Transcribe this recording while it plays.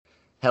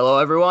Hello,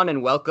 everyone,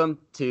 and welcome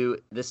to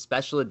this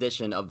special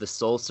edition of the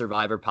Soul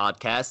Survivor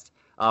podcast.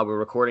 We're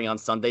recording on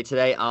Sunday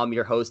today. I'm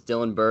your host,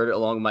 Dylan Bird,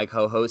 along with my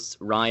co-hosts,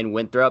 Ryan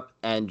Winthrop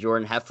and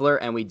Jordan Heffler,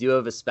 and we do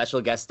have a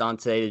special guest on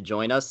today to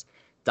join us,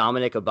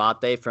 Domenick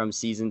Abbate from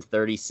season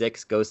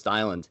 36, Ghost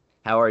Island.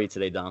 How are you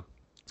today, Dom?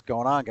 What's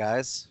going on,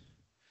 guys?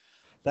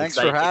 Thanks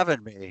Excited. for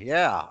having me.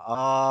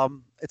 Yeah.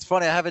 It's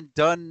funny. I haven't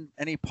done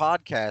any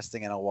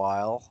podcasting in a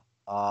while.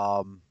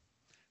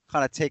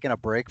 Kind of taking a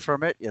break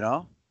from it,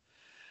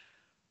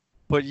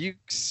 But you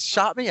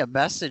shot me a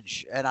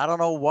message, and I don't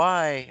know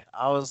why.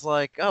 I was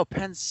like, "Oh,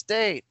 Penn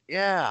State.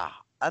 Yeah,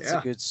 that's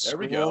a good school." There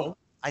we go.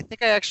 I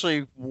think I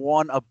actually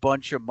won a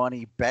bunch of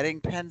money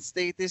betting Penn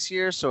State this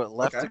year, so it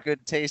left a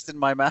good taste in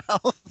my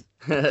mouth.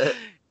 But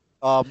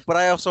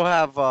I also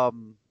have.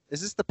 Is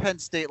this the Penn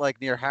State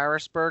like near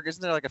Harrisburg?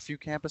 Isn't there like a few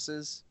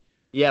campuses?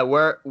 Yeah,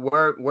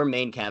 we're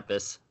main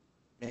campus.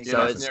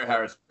 So it's near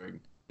Harrisburg.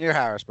 Near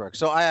Harrisburg.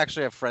 So I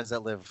actually have friends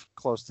that live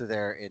close to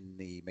there in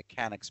the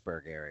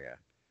Mechanicsburg area.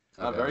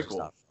 Oh, very cool.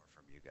 Not far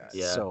from you guys.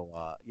 Yeah.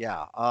 So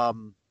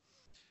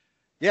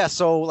yeah.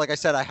 So like I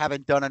said, I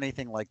haven't done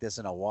anything like this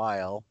in a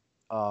while.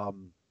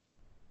 And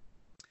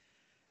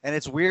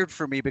it's weird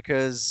for me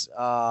because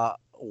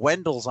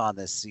Wendell's on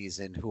this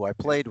season, who I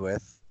played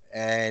with,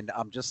 and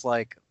I'm just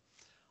like,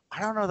 I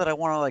don't know that I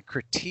want to like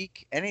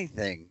critique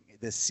anything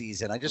this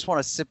season. I just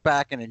want to sit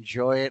back and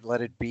enjoy it,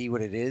 let it be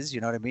what it is.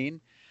 You know what I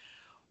mean?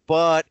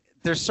 But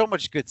there's so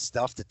much good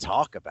stuff to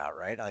talk about,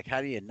 right? Like,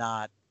 how do you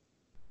not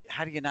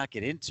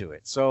get into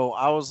it? So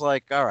I was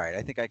like, all right,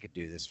 I think I could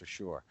do this for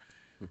sure.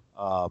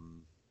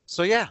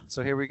 So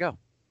here we go.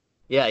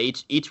 Yeah,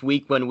 each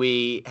week when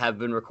we have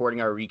been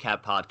recording our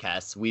recap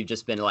podcasts, we've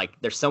just been like,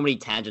 there's so many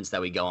tangents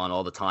that we go on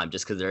all the time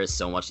just because there is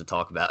so much to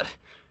talk about.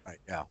 Right.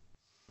 Yeah.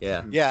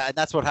 Yeah. Yeah, and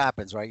that's what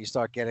happens, right? You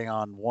start getting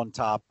on one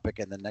topic,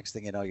 and the next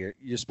thing you know, you're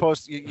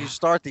supposed to you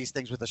start these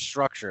things with a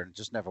structure, and it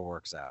just never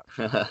works out.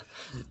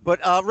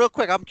 But real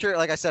quick, I'm curious.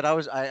 Like I said,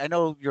 I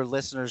know your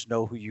listeners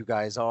know who you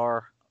guys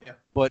are. Yeah.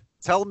 But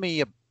tell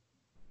me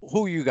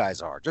who you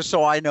guys are, just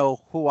so I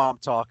know who I'm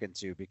talking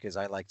to, because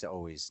I like to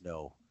always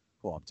know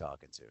who I'm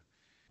talking to.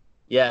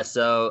 Yeah,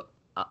 so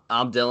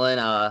I'm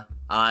Dylan.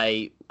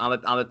 I'm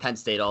at Penn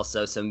State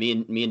also. So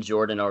me and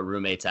Jordan are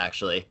roommates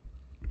actually.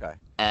 Okay.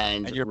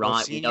 And you're Ryan,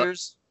 both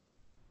seniors?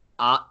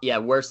 Yeah,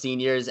 we're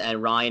seniors,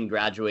 and Ryan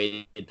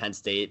graduated Penn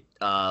State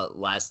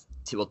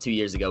 2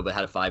 years ago, but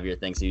had a 5-year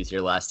thing, so he was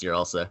here last year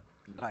also.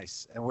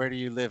 Nice. And where do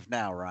you live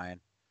now, Ryan?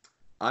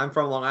 I'm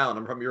from Long Island.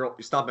 I'm from your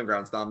stomping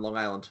grounds down Long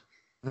Island.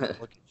 Look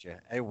at you.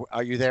 Hey,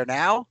 are you there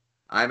now?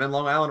 I'm in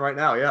Long Island right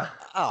now, yeah.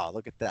 Oh,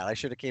 look at that. I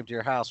should have came to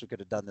your house. We could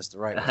have done this the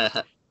right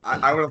way.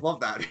 I would have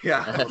loved that,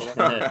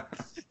 yeah.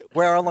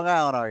 Where on Long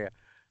Island are you?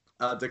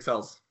 Dix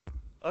Hills.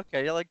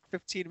 Okay, you're like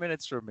 15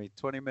 minutes from me,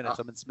 20 minutes.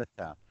 I'm in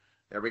Smithtown.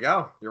 There we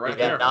go. You're right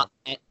Yeah,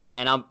 there.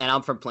 and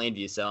I'm from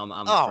Plainview, so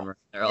I'm from right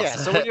there also. Yeah,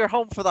 so when you're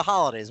home for the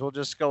holidays, we'll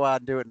just go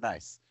out and do it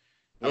nice.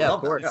 Yeah, of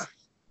course.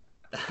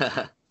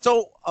 Yeah.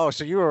 So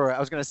you were, I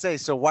was going to say,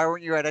 so why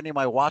weren't you at any of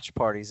my watch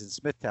parties in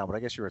Smithtown? But I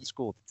guess you were at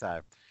school at the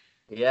time.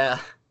 Yeah.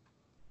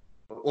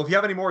 Well, if you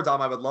have any more, Dom,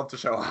 I would love to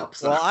show up.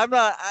 So. Well,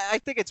 I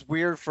think it's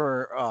weird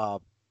for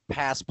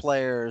past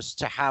players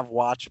to have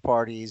watch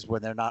parties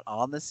when they're not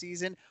on the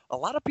season. A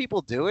lot of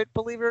people do it,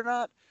 believe it or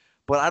not.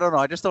 But I don't know.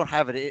 I just don't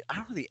have it. I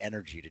don't have the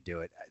energy to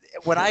do it.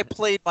 When I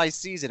played my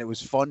season, it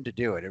was fun to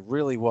do it. It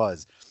really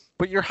was.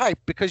 But you're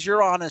hyped because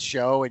you're on a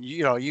show, and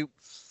you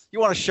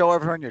want to show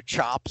everyone your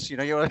chops. You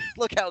want to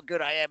look how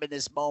good I am in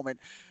this moment.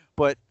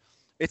 But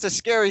it's a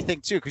scary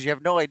thing too because you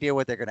have no idea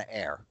what they're going to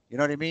air. You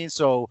know what I mean?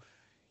 So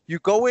you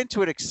go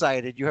into it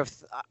excited. You got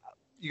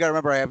to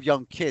remember I have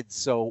young kids.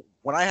 So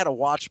when I had a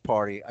watch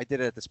party, I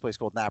did it at this place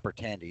called Napper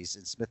Tandy's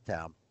in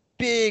Smithtown.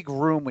 Big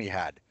room we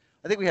had.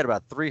 I think we had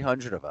about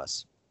 300 of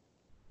us.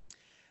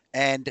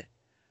 And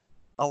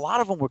a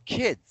lot of them were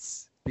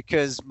kids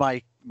because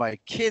my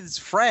kids'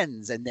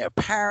 friends and their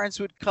parents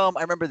would come.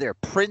 I remember their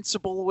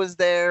principal was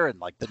there and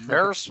like the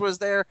nurse was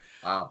there.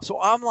 Wow. So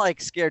I'm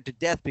like scared to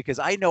death because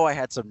I know I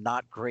had some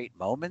not great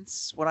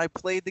moments when I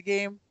played the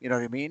game. You know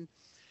what I mean?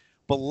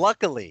 But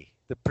luckily,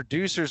 the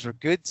producers were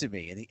good to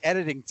me and the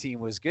editing team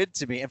was good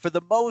to me. And for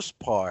the most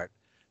part,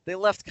 they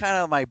left kind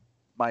of my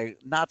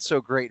not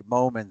so great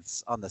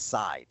moments on the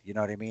side. You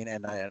know what I mean?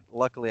 And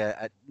luckily,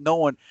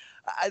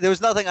 there was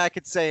nothing I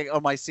could say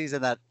on my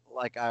season that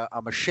like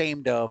I'm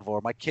ashamed of,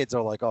 or my kids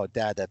are like, "Oh,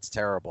 Dad, that's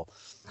terrible."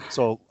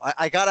 So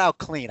I got out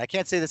clean. I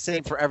can't say the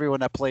same for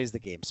everyone that plays the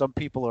game. Some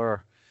people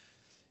are,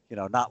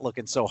 not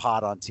looking so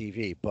hot on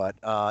TV. But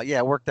yeah,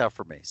 it worked out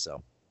for me.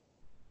 So.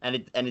 And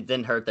it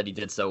didn't hurt that he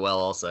did so well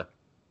also.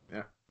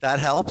 Yeah. That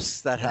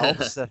helps. That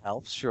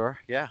helps. Sure.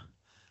 Yeah.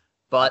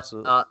 But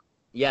Absolutely.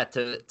 yeah,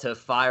 to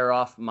fire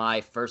off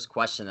my first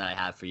question that I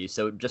have for you.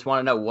 So just want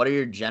to know, what are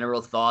your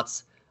general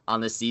thoughts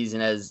on this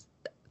season as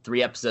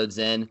 3 episodes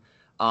in?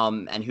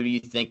 And who do you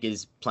think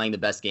is playing the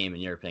best game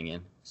in your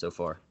opinion so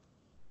far?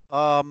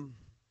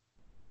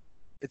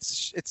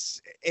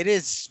 It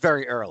is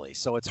very early,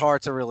 so it's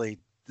hard to really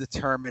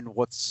determine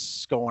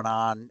what's going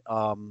on.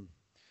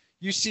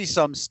 you see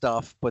some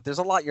stuff, but there's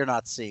a lot you're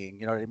not seeing.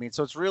 You know what I mean?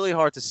 So it's really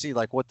hard to see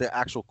like what the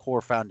actual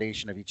core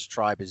foundation of each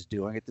tribe is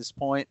doing at this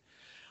point.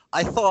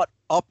 I thought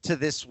up to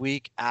this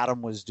week,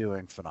 Adam was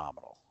doing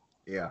phenomenal.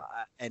 Yeah.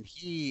 And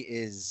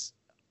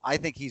I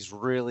think he's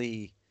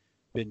really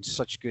been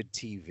such good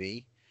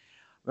TV.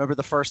 Remember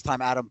the first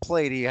time Adam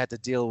played, he had to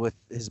deal with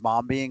his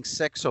mom being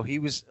sick. So he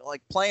was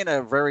like playing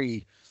a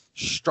very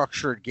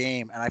structured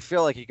game. And I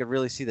feel like you could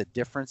really see the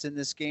difference in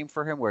this game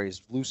for him, where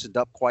he's loosened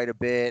up quite a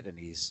bit and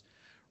he's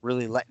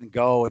really letting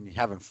go and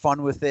having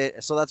fun with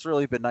it. So that's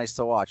really been nice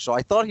to watch. So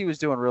I thought he was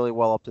doing really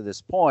well up to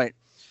this point.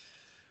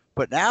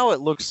 But now it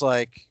looks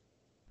like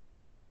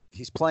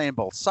he's playing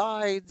both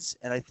sides,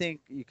 and I think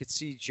you could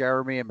see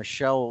Jeremy and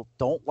Michelle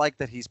don't like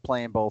that he's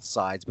playing both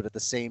sides, but at the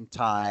same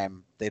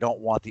time, they don't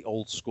want the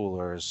old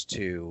schoolers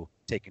to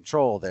take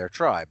control of their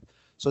tribe.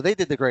 So they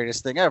did the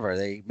greatest thing ever.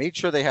 They made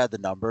sure they had the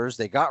numbers.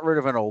 They got rid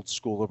of an old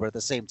schooler, but at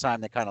the same time,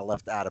 they kind of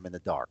left Adam in the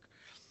dark.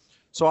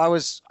 So I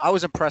was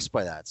impressed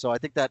by that. So I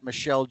think that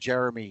Michelle,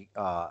 Jeremy,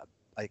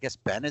 I guess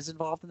Ben is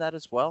involved in that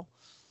as well.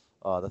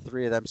 The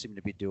three of them seem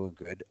to be doing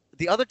good.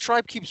 The other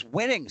tribe keeps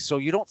winning, so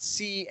you don't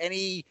see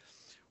any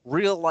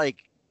real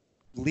like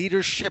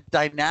leadership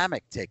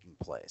dynamic taking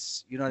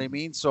place. You know what I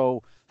mean?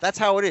 So that's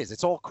how it is.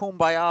 It's all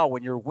kumbaya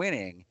when you're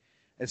winning.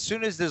 As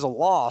soon as there's a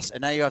loss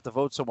and now you have to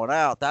vote someone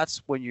out,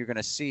 that's when you're going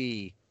to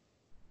see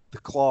the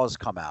claws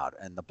come out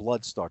and the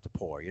blood start to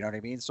pour. You know what I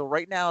mean? So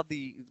right now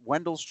the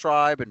Wendell's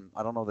tribe, and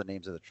I don't know the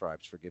names of the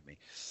tribes, forgive me,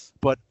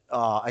 but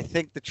I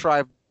think the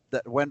tribe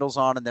that Wendell's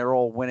on, and they're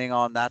all winning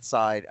on that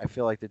side, I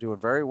feel like they're doing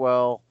very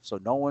well. So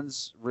no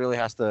one's really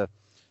has to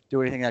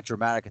do anything that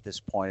dramatic at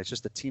this point. It's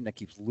just a team that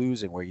keeps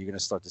losing where you're going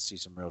to start to see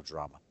some real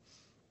drama.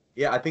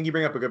 Yeah, I think you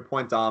bring up a good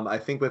point, Dom. I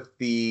think with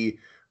the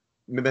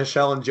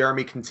Michelle and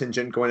Jeremy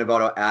contingent going to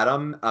vote out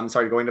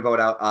going to vote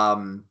out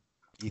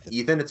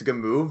Ethan, it's a good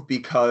move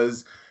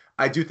because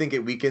I do think it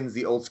weakens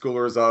the old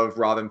schoolers of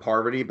Rob and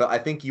Parvati, but I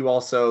think you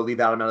also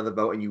leave Adam out of the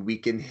vote and you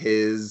weaken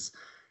his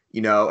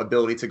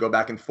ability to go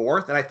back and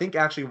forth. And I think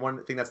actually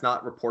one thing that's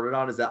not reported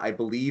on is that I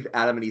believe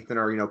Adam and Ethan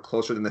are,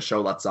 closer than the show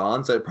lets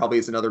on. So it probably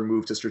is another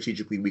move to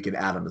strategically weaken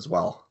Adam as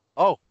well.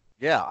 Oh,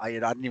 yeah. I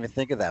didn't even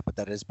think of that, but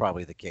that is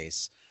probably the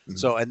case. Mm-hmm.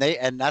 So,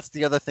 and that's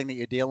the other thing that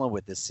you're dealing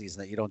with this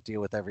season that you don't deal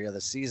with every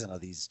other season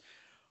of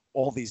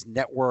all these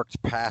networked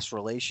past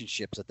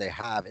relationships that they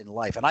have in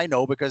life. And I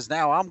know because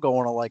now I'm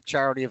going to like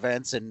charity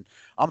events and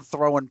I'm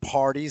throwing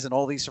parties and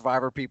all these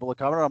Survivor people are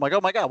coming. And I'm like,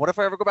 oh my God, what if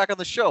I ever go back on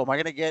the show? Am I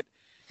going to get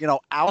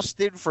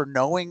ousted for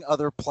knowing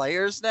other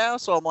players now?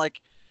 So I'm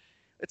like,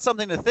 it's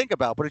something to think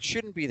about, but it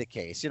shouldn't be the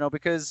case,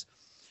 because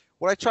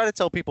what I try to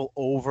tell people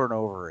over and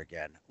over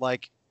again,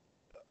 like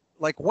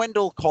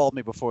Wendell called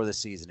me before the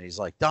season. He's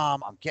like,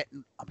 Dom, I'm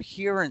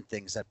hearing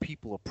things that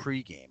people are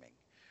pre-gaming.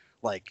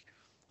 Like,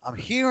 I'm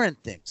hearing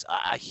things.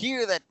 I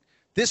hear that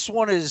this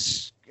one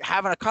is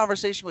having a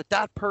conversation with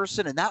that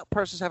person and that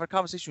person's having a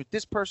conversation with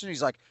this person.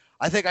 He's like,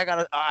 I think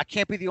I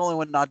can't be the only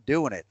one not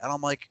doing it. And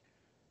I'm like,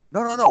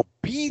 no.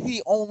 Be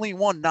the only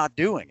one not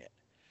doing it.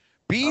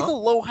 Be the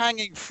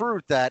low-hanging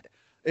fruit that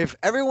if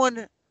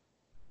everyone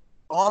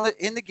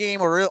in the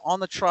game or on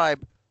the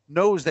tribe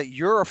knows that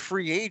you're a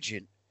free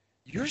agent,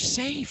 you're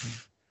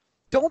safe.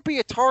 Don't be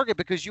a target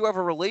because you have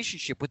a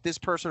relationship with this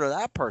person or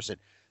that person.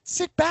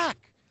 Sit back.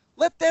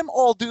 Let them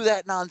all do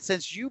that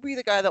nonsense. You be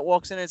the guy that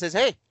walks in and says,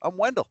 hey, I'm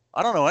Wendell.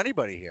 I don't know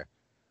anybody here.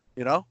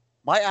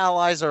 My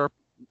allies are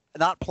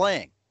not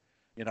playing,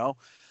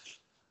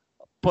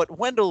 But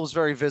Wendell was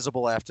very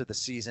visible after the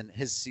season.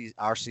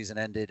 Our season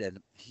ended, and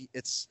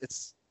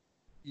it's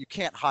you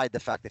can't hide the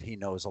fact that he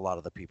knows a lot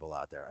of the people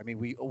out there. I mean,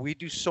 we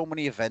do so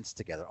many events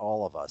together,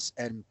 all of us,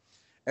 and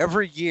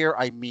every year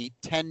I meet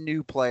 10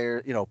 new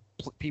players,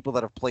 people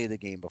that have played the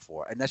game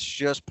before, and that's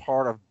just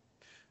part of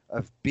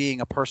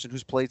being a person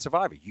who's played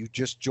Survivor. You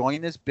just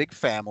join this big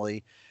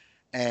family,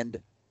 and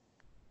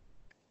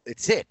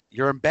it's it.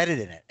 You're embedded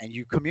in it, and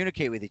you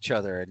communicate with each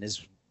other, and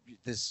there's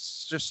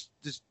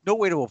no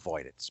way to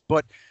avoid it.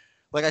 But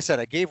like I said,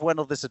 I gave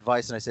Wendell this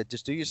advice, and I said,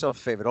 just do yourself a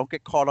favor. Don't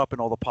get caught up in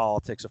all the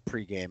politics of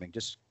pre-gaming.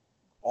 Just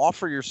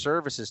offer your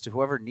services to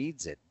whoever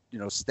needs it.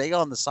 Stay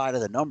on the side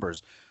of the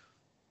numbers.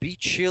 Be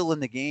chill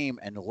in the game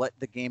and let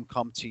the game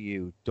come to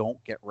you.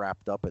 Don't get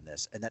wrapped up in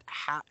this. And that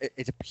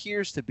it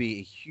appears to be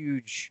a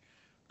huge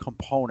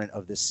component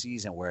of this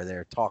season where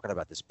they're talking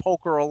about this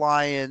poker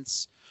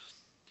alliance.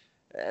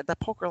 That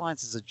poker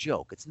alliance is a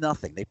joke. It's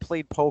nothing. They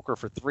played poker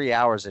for 3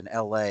 hours in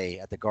L.A.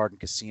 at the Garden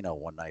Casino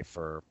one night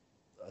for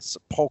a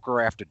poker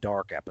after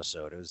dark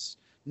episode. It was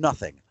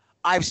nothing.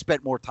 I've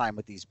spent more time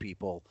with these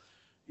people,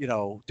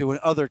 doing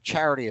other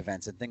charity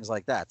events and things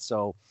like that.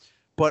 So,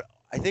 but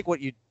I think what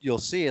you'll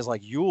see is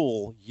like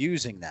Yule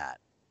using that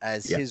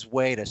as his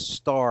way to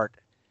start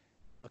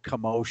a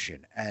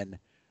commotion and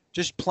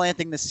just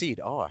planting the seed.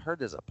 Oh, I heard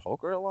there's a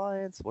poker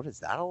alliance. What is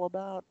that all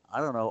about? I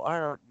don't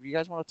know. You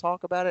guys want to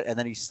talk about it? And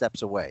then he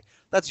steps away.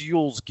 That's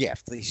Yule's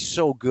gift. He's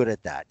so good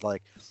at that.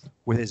 Like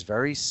with his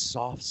very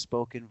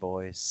soft-spoken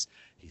voice,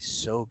 he's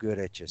so good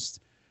at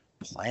just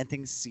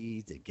planting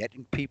seeds and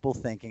getting people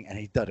thinking. And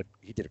he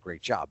did a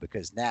great job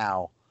because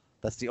now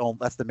That's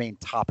the main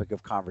topic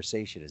of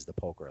conversation is the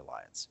Poker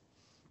Alliance.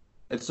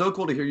 It's so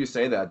cool to hear you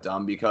say that,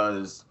 Dom,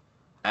 because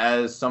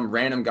as some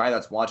random guy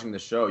that's watching the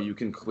show, you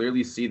can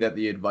clearly see that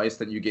the advice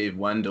that you gave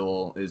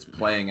Wendell is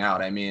playing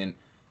out. I mean,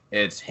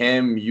 it's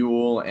him,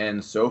 Yule,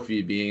 and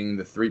Sophie being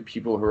the three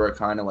people who are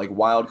kind of like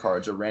wild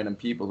cards or random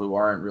people who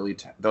aren't really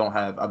don't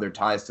have other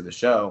ties to the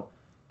show,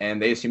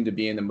 and they seem to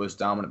be in the most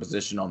dominant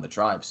position on the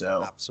tribe.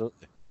 So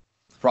absolutely.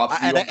 Props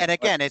to you and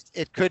again,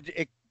 it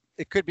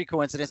could be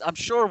coincidence. I'm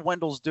sure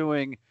Wendell's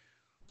doing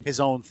his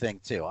own thing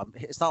too.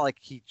 It's not like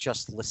he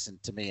just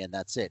listened to me and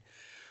that's it.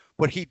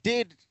 But he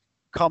did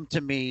come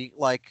to me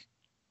like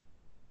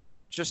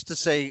just to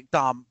say,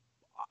 Dom,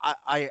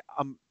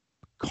 I'm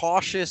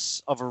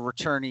cautious of a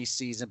returnee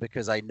season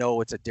because I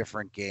know it's a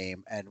different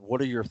game. And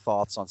what are your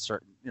thoughts on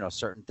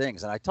certain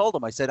things? And I told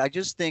him, I said, I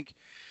just think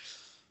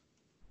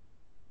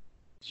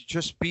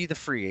just be the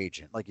free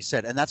agent, like you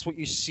said. And that's what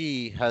you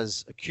see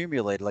has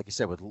accumulated, like you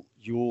said, with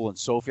Yule and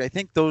Sophie. I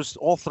think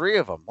all three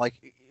of them,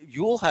 like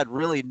Yule had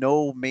really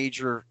no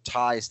major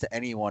ties to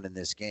anyone in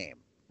this game.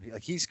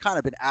 Like he's kind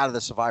of been out of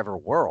the Survivor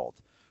world.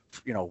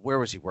 Where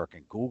was he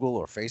working? Google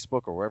or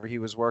Facebook or wherever he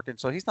was working.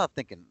 So he's not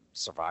thinking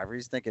Survivor.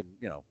 He's thinking,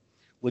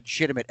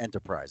 legitimate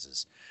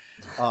enterprises.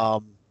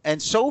 And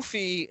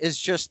Sophie is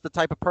just the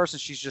type of person,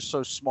 she's just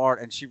so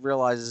smart, and she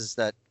realizes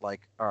that,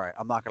 like, all right,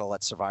 I'm not going to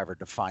let Survivor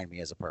define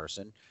me as a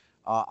person.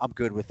 I'm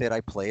good with it.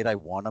 I played. I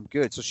won. I'm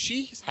good. So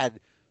she's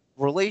had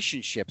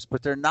relationships,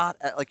 but they're not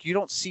like you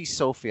don't see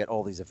Sophie at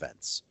all these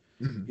events,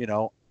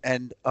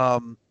 and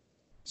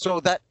so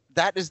that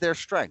is their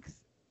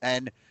strength.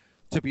 And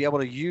to be able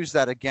to use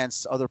that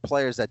against other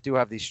players that do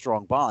have these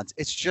strong bonds,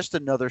 it's just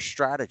another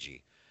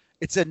strategy.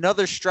 It's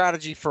another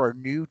strategy for a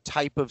new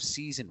type of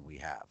season we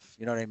have.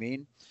 You know what I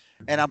mean?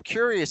 And I'm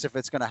curious if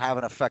it's going to have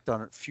an effect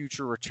on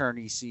future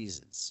returnee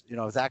seasons.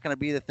 Is that going to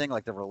be the thing,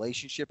 like the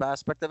relationship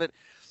aspect of it?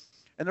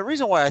 And the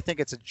reason why I think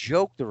it's a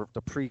joke, the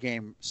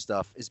pregame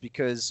stuff, is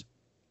because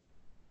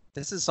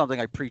this is something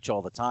I preach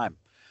all the time.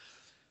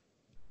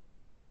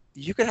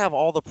 You can have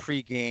all the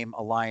pregame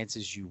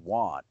alliances you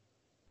want,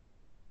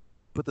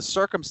 but the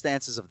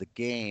circumstances of the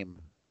game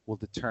will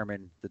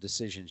determine the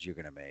decisions you're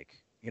going to make.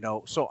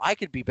 So I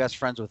could be best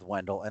friends with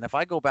Wendell, and if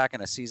I go back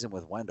in a season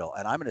with Wendell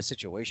and I'm in a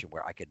situation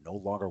where I can no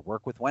longer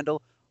work with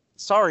Wendell,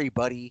 sorry,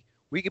 buddy,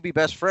 we could be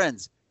best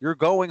friends. You're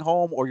going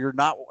home or you're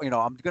not,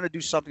 I'm going to do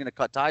something to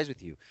cut ties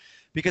with you.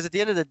 Because at the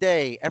end of the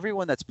day,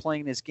 everyone that's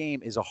playing this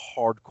game is a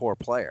hardcore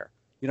player.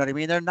 You know what I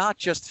mean? They're not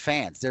just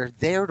fans. They're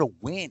there to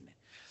win.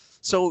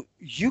 So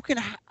you can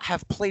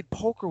have played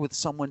poker with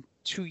someone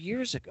 2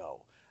 years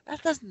ago.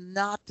 That does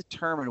not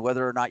determine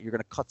whether or not you're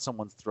going to cut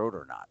someone's throat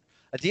or not.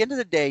 At the end of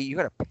the day, you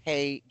got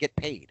to get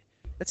paid.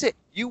 That's it.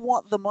 You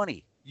want the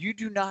money. You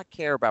do not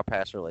care about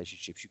past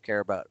relationships. You care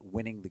about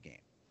winning the game.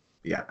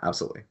 Yeah,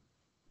 absolutely.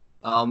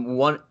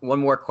 One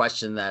more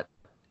question that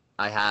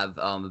I have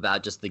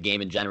about just the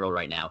game in general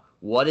right now.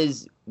 What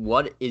is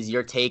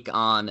your take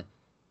on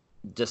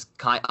just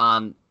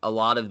on a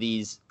lot of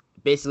these?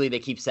 Basically, they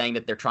keep saying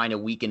that they're trying to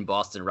weaken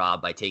Boston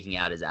Rob by taking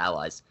out his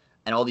allies.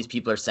 And all these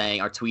people are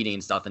tweeting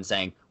and stuff and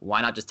saying,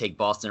 why not just take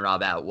Boston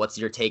Rob out? What's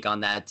your take on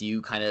that? Do you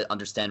kind of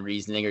understand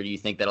reasoning, or do you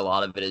think that a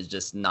lot of it is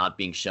just not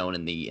being shown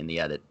in the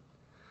edit?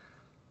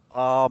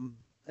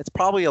 It's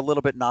probably a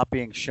little bit not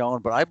being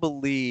shown, but I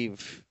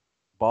believe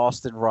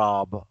Boston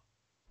Rob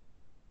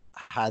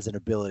has an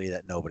ability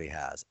that nobody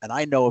has. And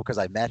I know it because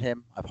I met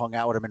him. I've hung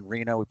out with him in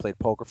Reno. We played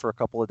poker for a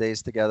couple of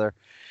days together.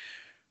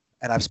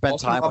 And I've spent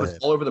time with him.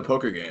 All over the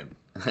poker game.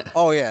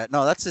 Oh, yeah.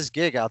 No, that's his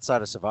gig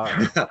outside of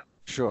Survivor.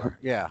 Sure.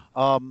 Yeah.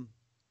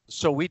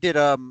 So we did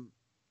an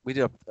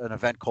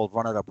event called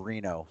Run It Up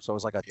Reno. So it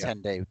was like a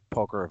 10-day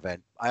poker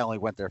event. I only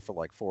went there for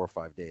like 4 or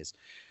 5 days.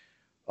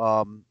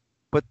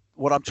 But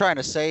what I'm trying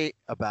to say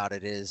about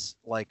it is,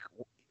 like,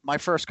 my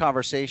first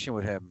conversation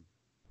with him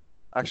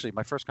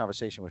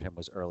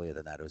was earlier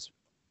than that. It was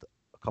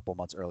a couple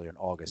months earlier in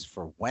August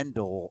for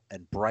Wendell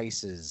and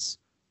Bryce's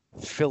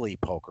Philly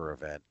poker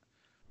event.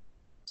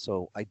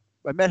 So I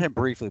met him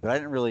briefly, but I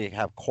didn't really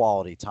have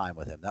quality time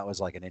with him. That was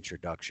like an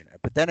introduction.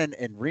 But then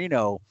in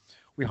Reno,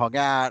 we hung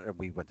out and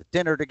we went to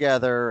dinner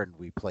together and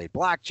we played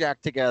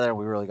blackjack together. And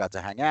we really got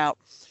to hang out.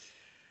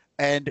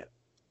 And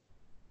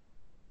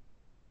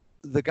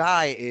the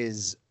guy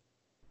is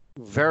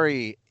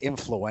very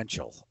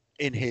influential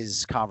in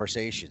his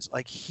conversations.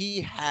 Like,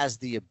 he has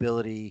the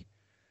ability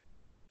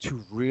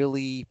to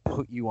really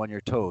put you on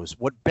your toes.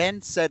 What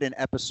Ben said in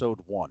episode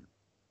 1,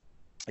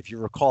 if you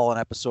recall in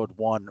episode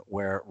 1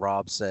 where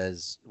Rob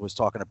was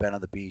talking to Ben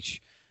on the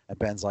beach, and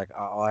Ben's like,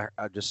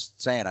 I'm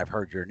just saying, I've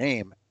heard your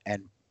name.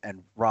 And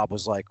Rob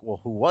was like, well,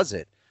 who was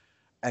it?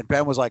 And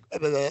Ben was like,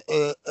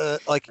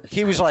 like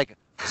he was like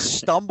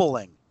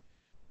stumbling.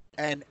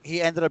 And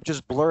he ended up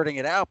just blurting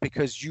it out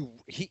because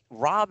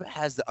Rob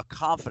has a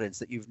confidence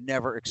that you've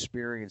never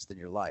experienced in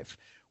your life.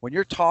 When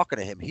you're talking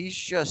to him, he's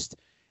just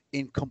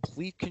in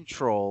complete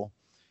control.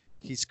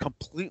 He's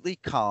completely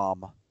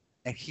calm,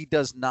 and he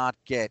does not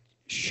get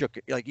shook.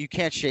 Like, you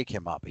can't shake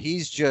him up.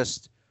 He's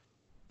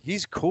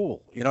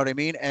cool. You know what I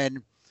mean?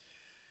 And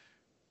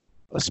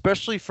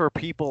Especially for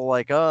people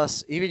like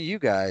us, even you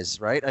guys,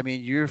 right? I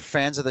mean, you're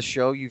fans of the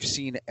show. You've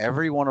seen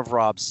every one of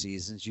Rob's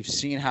seasons. You've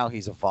seen how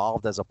he's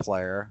evolved as a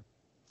player.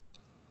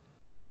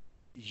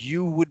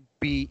 You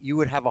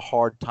would have a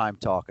hard time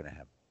talking to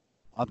him.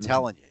 I'm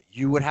telling you,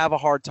 you would have a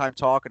hard time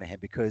talking to him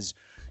because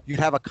you'd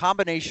have a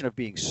combination of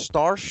being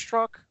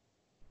starstruck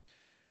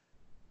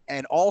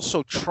and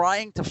also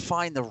trying to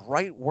find the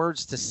right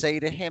words to say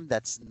to him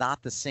that's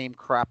not the same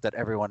crap that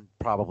everyone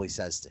probably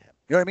says to him.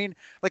 You know what I mean?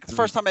 Like the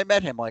first time I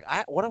met him, like,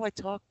 what do I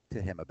talk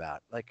to him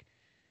about? Like,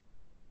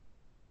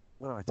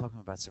 what am I talking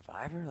about?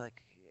 Survivor?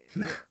 Like,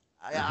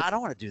 I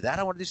don't want to do that.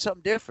 I want to do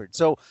something different.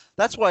 So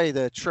that's why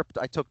the trip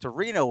I took to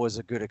Reno was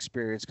a good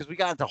experience because we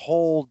got into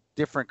whole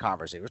different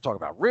conversation. We're talking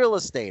about real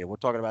estate. We're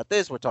talking about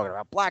this. We're talking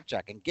about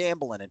blackjack and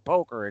gambling and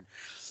poker. And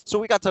so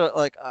we got to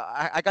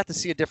I got to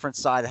see a different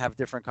side and have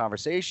different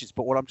conversations.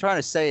 But what I'm trying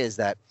to say is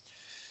that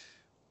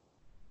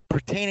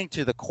pertaining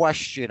to the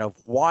question of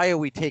why are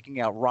we taking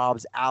out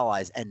Rob's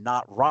allies and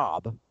not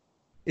Rob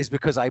is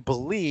because I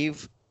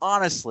believe,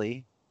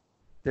 honestly,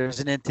 there's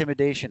an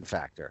intimidation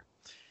factor.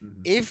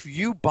 Mm-hmm. If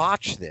you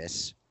botch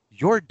this,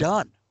 you're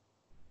done.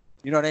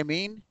 You know what I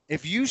mean?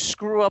 If you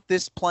screw up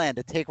this plan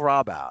to take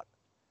Rob out,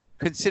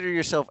 consider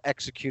yourself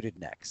executed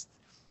next.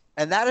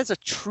 And that is a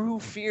true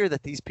fear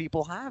that these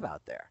people have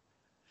out there.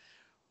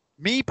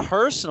 Me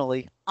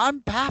personally, I'm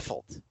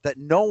baffled that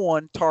no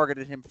one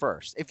targeted him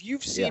first. If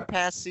you've seen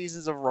past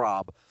seasons of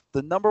Rob,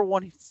 the number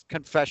one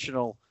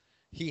confessional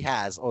he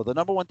has, or the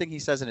number one thing he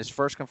says in his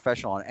first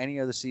confessional on any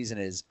other season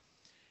is,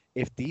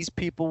 if these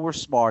people were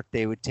smart,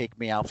 they would take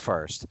me out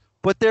first.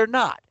 But they're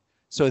not,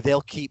 so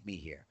they'll keep me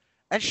here.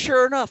 And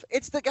sure enough,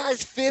 it's the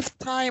guy's 5th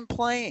time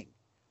playing.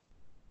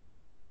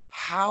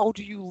 How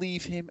do you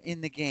leave him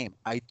in the game?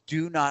 I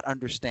do not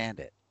understand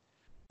it.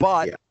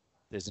 But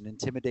there's an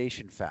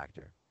intimidation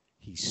factor.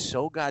 He's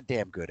so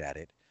goddamn good at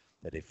it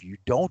that if you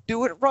don't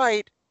do it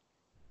right,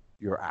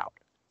 you're out.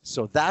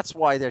 So that's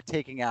why they're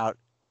taking out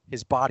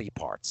his body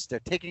parts. They're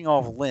taking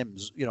off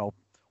limbs,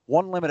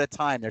 one limb at a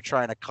time. They're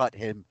trying to cut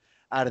him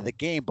out of the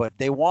game, but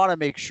they want to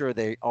make sure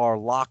they are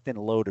locked and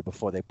loaded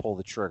before they pull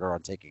the trigger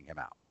on taking him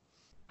out.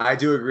 I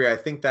do agree. I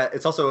think that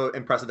it's also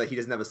impressive that he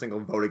doesn't have a single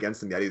vote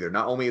against him yet either.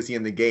 Not only is he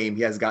in the game,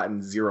 he has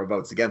gotten 0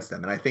 votes against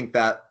him. And I think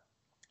that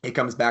it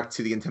comes back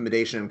to the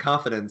intimidation and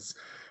confidence.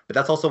 But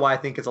that's also why I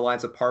think his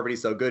alliance with Parvati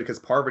is so good, because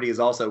Parvati is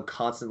also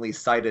constantly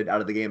cited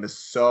out of the game as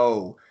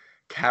so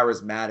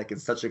charismatic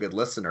and such a good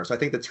listener. So I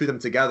think the two of them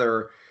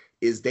together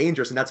is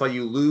dangerous, and that's why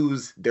you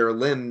lose their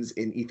limbs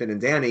in Ethan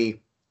and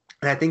Danny.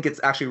 And I think it's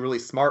actually really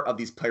smart of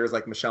these players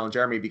like Michelle and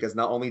Jeremy, because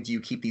not only do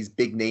you keep these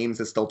big names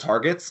as still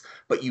targets,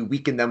 but you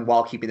weaken them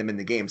while keeping them in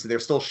the game. So they're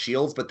still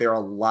shields, but they're a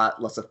lot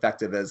less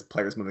effective as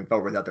players moving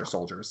forward without their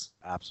soldiers.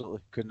 Absolutely.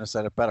 Couldn't have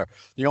said it better.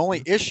 The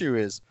only issue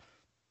is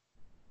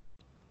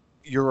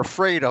you're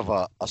afraid of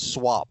a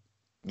swap.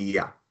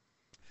 Yeah.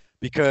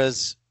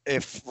 Because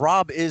if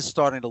Rob is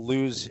starting to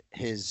lose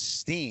his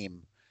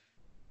steam,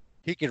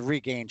 he can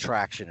regain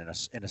traction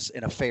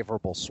in a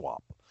favorable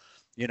swap.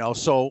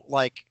 So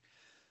like,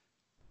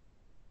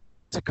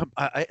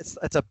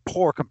 it's a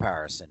poor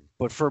comparison,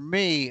 but for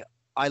me,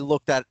 I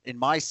looked at in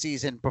my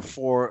season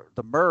before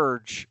the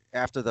merge,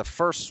 after the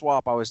first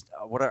swap, I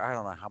don't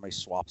know how many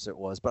swaps it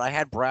was, but I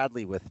had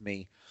Bradley with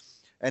me,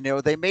 and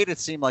they made it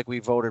seem like we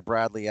voted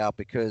Bradley out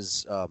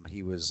because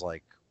he was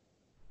like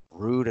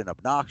rude and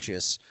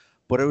obnoxious,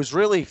 but it was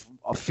really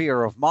a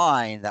fear of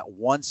mine that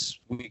once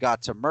we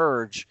got to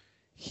merge,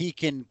 he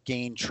can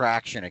gain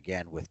traction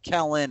again with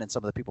Kellen and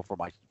some of the people for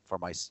my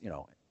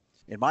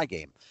in my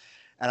game.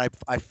 And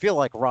I feel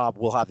like Rob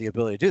will have the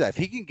ability to do that. If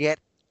he can get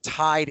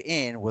tied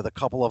in with a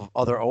couple of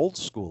other old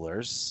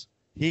schoolers,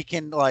 he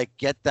can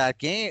get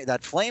that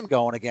flame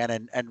going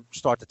again and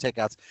start to take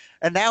out.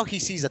 And now he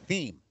sees a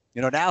theme.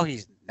 Now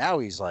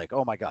he's like,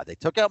 oh my God, they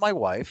took out my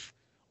wife,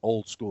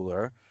 old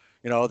schooler.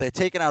 They're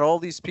taking out all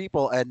these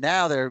people, and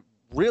now they're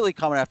really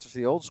coming after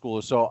the old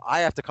schoolers. So I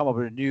have to come up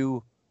with a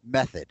new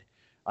method.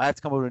 I have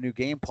to come up with a new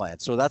game plan.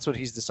 So that's what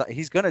he's decided.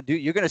 He's going to do.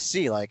 You're going to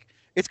see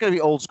it's going to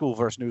be old school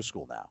versus new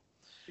school now.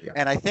 Yeah.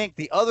 And I think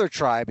the other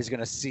tribe is going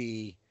to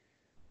see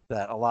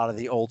that a lot of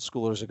the old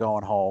schoolers are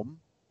going home.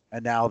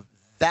 And now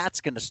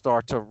that's going to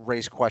start to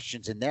raise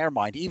questions in their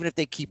mind. Even if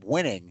they keep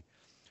winning,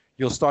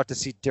 you'll start to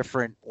see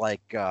different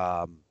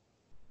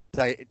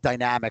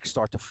dynamics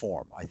start to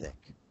form, I think.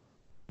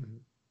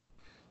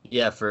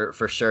 Yeah,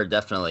 for sure.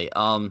 Definitely.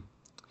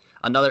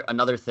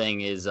 Another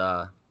thing is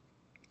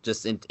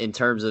just in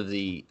terms of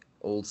the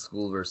old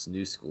school versus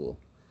new school.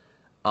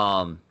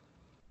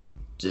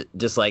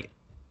 Just like,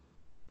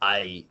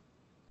 I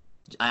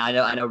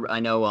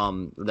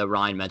know that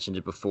Ryan mentioned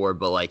it before,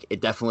 but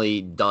it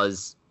definitely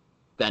does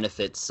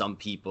benefit some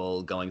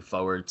people going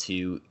forward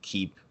to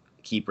keep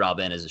Rob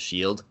in as a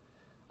shield.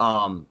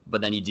 But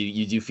then you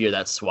do fear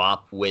that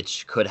swap,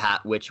 which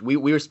we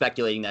were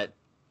speculating that,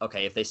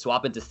 okay, if they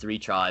swap into 3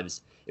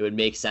 tribes, it would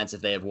make sense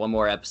if they have one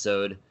more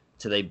episode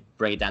till they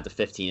bring it down to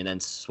 15 and then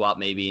swap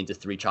maybe into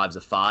 3 tribes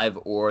of 5,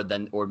 or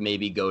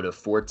maybe go to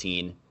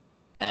 14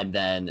 and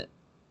then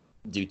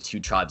do 2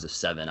 tribes of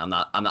 7.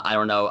 I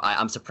don't know.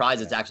 I'm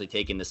surprised it's actually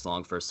taken this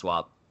long for a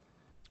swap.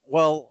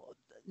 Well,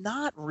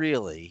 not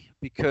really,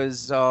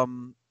 because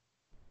the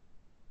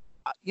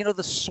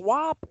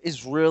swap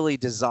is really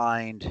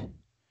designed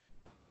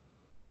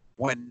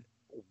when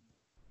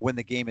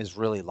the game is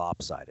really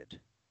lopsided.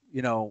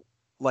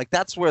 Like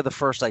that's where the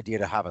first idea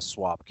to have a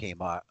swap came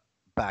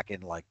back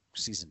in like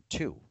season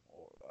 2,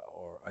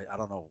 or I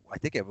don't know. I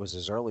think it was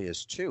as early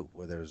as 2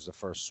 where there was the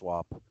first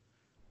swap.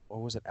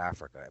 Or was it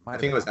Africa? I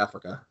think it was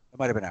Africa. It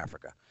might have been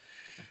Africa.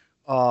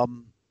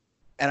 And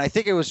I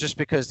think it was just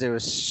because there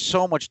was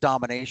so much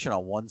domination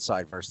on one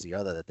side versus the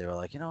other that they were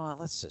like, you know what,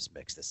 let's just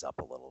mix this up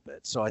a little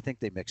bit. So I think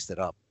they mixed it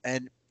up.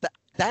 And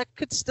that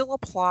could still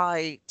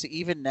apply to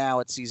even now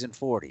at season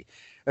 40.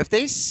 If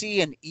they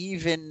see an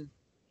even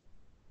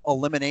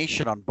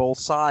elimination on both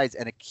sides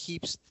and it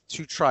keeps the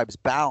 2 tribes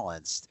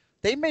balanced,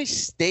 they may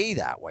stay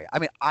that way. I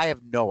mean, I have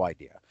no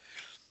idea.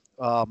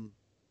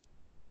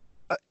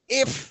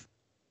 If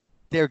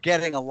they're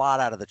getting a lot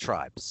out of the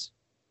tribes.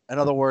 In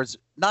other words,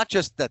 not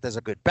just that there's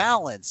a good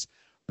balance,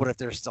 but if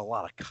there's a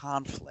lot of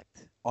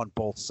conflict on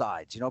both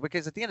sides,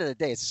 because at the end of the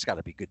day, it's just got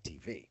to be good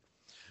TV.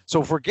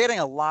 So if we're getting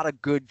a lot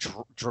of good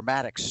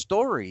dramatic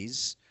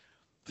stories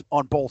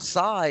on both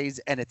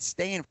sides and it's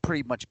staying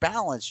pretty much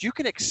balanced, you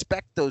can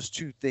expect those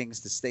 2 things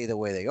to stay the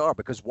way they are,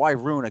 because why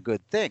ruin a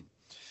good thing?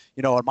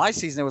 In my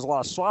season, there was a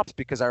lot of swaps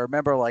because I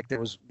remember like the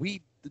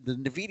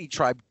Navidi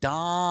tribe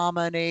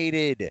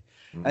dominated,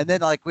 and then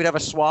like we'd have a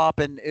swap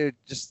and it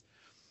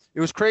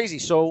was crazy.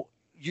 So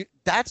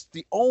that's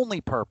the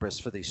only purpose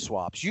for these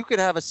swaps. You could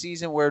have a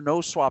season where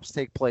no swaps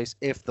take place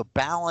if the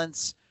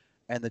balance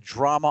and the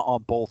drama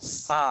on both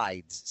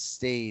sides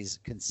stays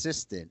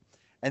consistent.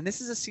 And this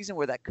is a season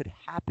where that could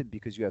happen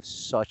because you have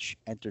such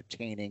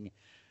entertaining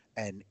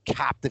and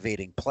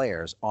captivating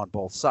players on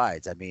both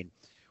sides. I mean,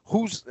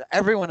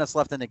 everyone that's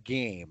left in the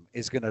game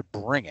is going to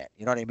bring it.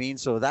 You know what I mean?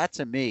 So that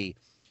to me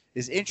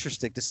is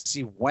interesting to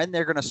see when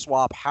they're going to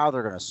swap, how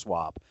they're going to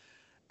swap,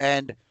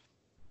 and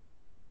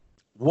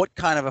what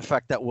kind of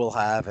effect that will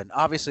have. And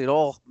obviously it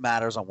all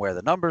matters on where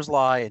the numbers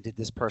lie, and did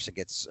this person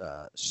get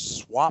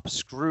swap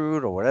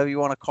screwed or whatever you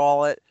want to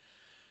call it.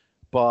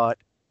 But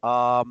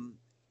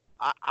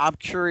I'm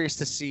curious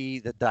to see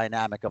the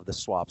dynamic of the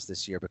swaps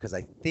this year, because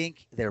I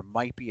think there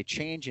might be a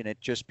change in it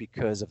just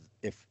because of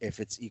if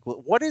it's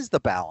equal. What is the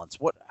balance?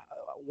 What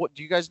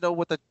do you guys know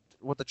what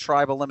the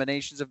tribe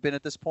eliminations have been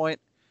at this point?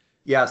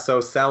 Yeah, so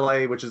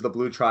Sele, which is the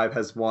blue tribe,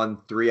 has won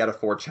 3 out of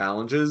 4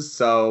 challenges.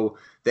 So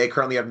they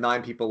currently have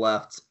 9 people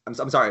left. I'm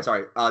sorry.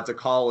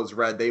 Dakal is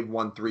red. They've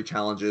won 3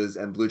 challenges,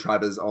 and blue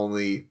tribe has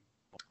only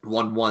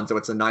won 1. So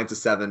it's a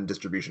 9-7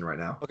 distribution right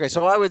now. Okay,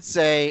 so I would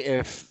say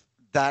if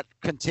that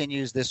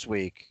continues this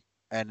week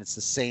and it's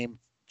the same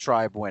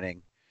tribe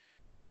winning,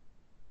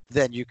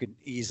 then you can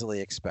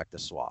easily expect a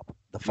swap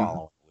the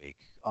following week.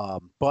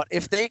 But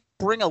if they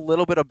bring a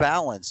little bit of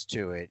balance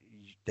to it,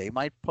 they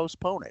might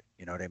postpone it.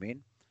 You know what I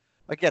mean?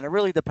 Again, it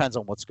really depends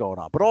on what's going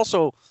on. But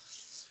also,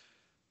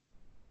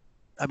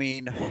 I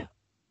mean,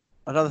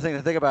 another thing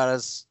to think about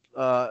is,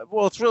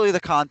 it's really the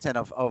content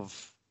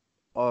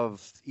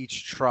of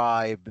each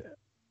tribe.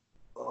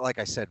 Like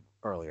I said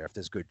earlier, if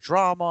there's good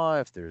drama,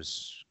 if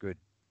there's good,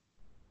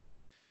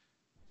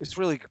 it's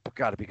really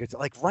got to be good.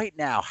 Like right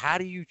now, how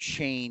do you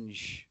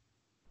change?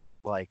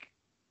 Like,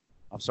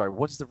 I'm sorry,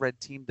 what's the red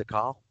team?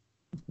 Dakal?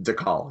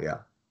 Dakal, yeah.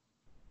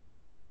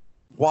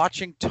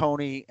 Watching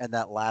Tony and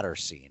that ladder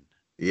scene.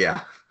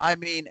 Yeah. I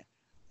mean,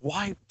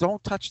 why?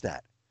 Don't touch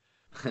that.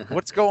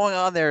 What's going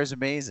on there is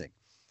amazing.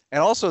 And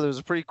also, there was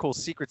a pretty cool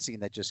secret scene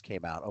that just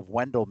came out of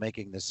Wendell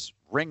making this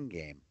ring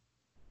game.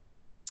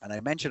 And I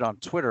mentioned on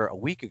Twitter a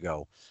week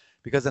ago,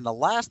 because in the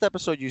last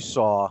episode you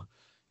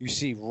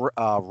see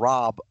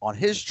Rob on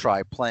his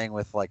tribe playing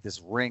with like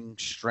this ring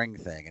string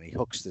thing, and he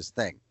hooks this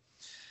thing.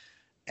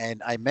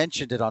 And I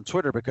mentioned it on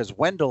Twitter because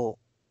Wendell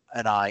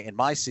and I, in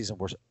my season,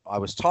 I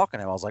was talking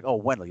to him. I was like, oh,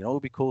 Wendell, it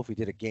would be cool if we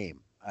did a game.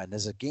 And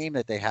there's a game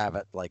that they have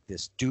at like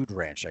this dude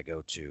ranch I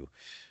go to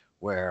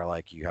where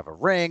like you have a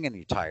ring and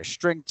you tie a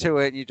string to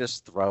it and you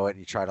just throw it and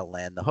you try to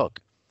land the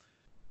hook.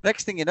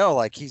 Next thing you know,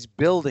 like he's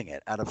building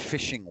it out of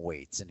fishing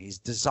weights and he's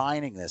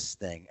designing this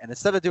thing. And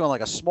instead of doing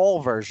like a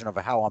small version of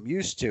how I'm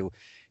used to,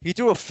 he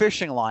threw a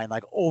fishing line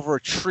like over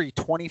a tree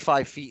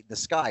 25 feet in the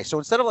sky. So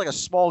instead of like a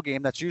small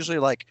game that's usually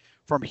like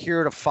from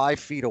here to 5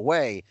 feet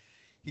away,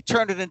 he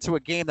turned it into a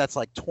game that's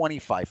like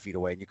 25 feet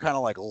away. And you're kind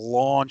of like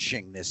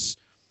launching this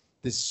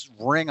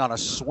ring on a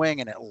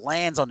swing and it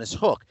lands on this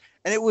hook.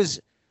 And it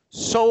was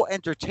so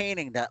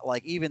entertaining that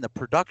like even the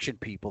production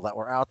people that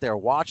were out there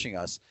watching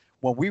us,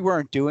 when we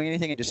weren't doing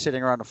anything and just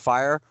sitting around the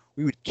fire,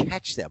 we would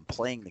catch them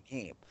playing the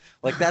game.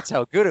 Like that's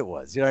how good it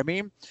was. You know what I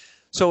mean?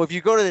 So if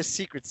you go to this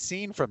secret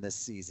scene from this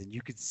season,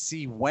 you could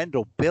see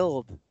Wendell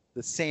build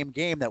the same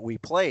game that we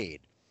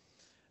played.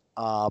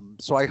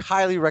 So I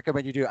highly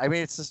recommend you do it. I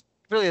mean, it's just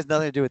really has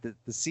nothing to do with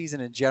the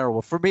season in general.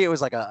 But for me, it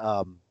was like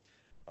a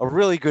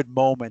really good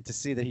moment to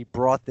see that he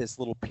brought this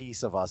little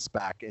piece of us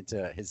back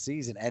into his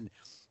season. And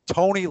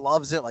Tony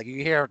loves it. Like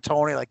you hear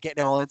Tony like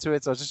getting all into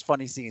it. So it's just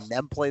funny seeing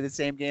them play the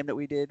same game that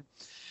we did.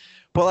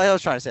 But like I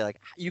was trying to say, like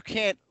you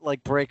can't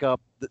like break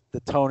up the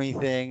Tony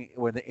thing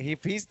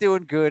if he's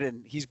doing good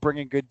and he's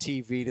bringing good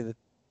TV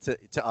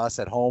to us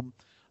at home.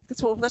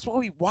 That's what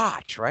we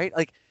watch, right?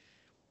 Like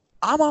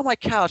I'm on my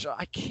couch.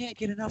 I can't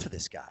get enough of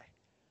this guy.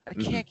 I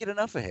can't get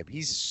enough of him.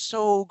 He's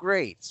so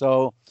great.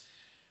 So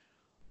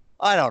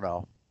I don't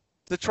know.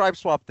 The tribe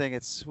swap thing,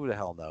 it's who the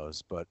hell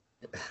knows, but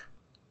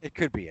it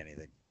could be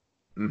anything.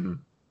 Mm-hmm.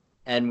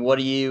 And what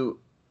do you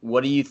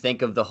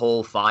think of the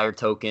whole fire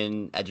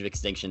token Edge of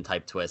Extinction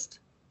type twist?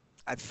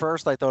 At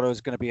first, I thought it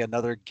was going to be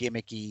another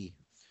gimmicky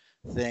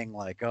thing,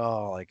 like,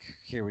 oh, like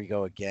here we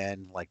go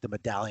again, like the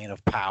Medallion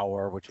of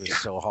Power, which was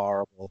so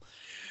horrible.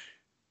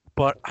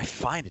 But I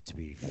find it to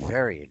be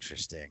very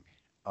interesting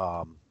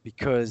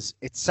because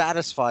it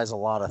satisfies a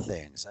lot of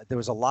things. There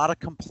was a lot of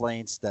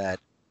complaints that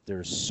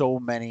there's so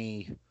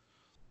many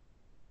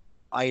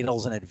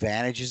idols and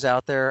advantages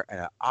out there,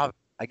 and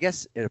I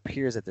guess it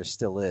appears that there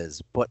still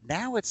is. But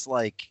now it's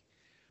like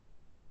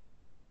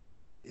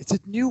it's a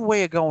new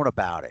way of going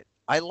about it.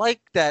 I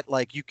like that,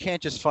 like, you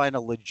can't just find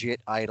a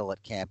legit idol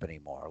at camp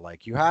anymore.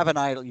 Like, you have an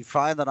idol, you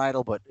find an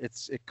idol, but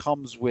it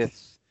comes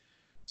with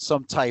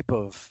some type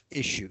of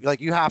issue. Like,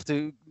 you have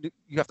to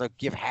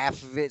give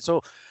half of it.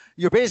 So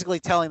you're basically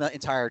telling the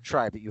entire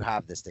tribe that you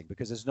have this thing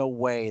because there's no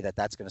way that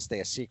that's going to stay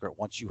a secret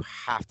once you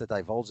have to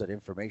divulge that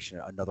information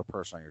to another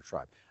person on your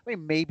tribe. I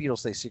mean, maybe it'll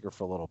stay secret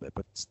for a little bit,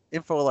 but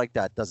info like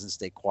that doesn't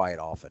stay quiet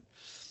often.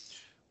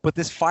 But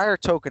this fire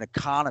token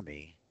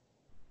economy,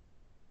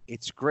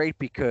 it's great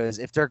because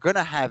if they're going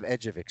to have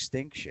Edge of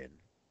Extinction,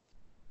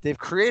 they've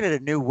created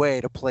a new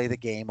way to play the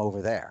game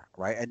over there,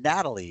 right? And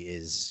Natalie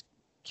is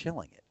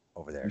killing it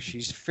over there.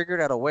 She's figured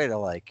out a way to,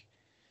 like,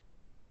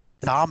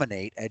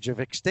 dominate Edge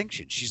of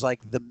Extinction. She's like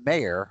the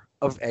mayor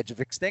of Edge of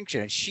Extinction.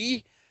 And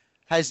she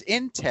has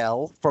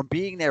intel from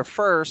being there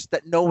first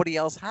that nobody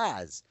else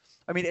has.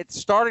 I mean, it's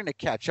starting to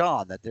catch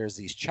on that there's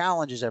these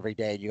challenges every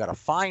day and you got to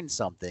find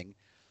something.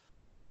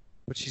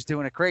 But she's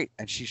doing it great.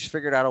 And she's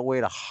figured out a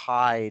way to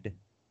hide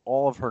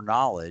all of her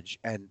knowledge,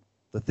 and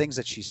the things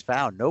that she's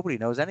found, nobody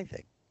knows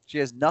anything. She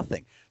has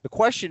nothing. The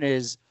question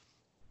is,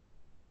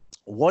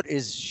 what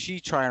is she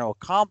trying to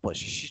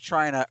accomplish? Is she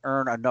trying to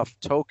earn enough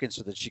tokens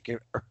so that she can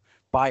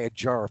buy a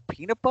jar of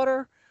peanut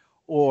butter?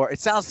 Or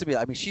it sounds to me,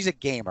 I mean, she's a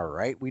gamer,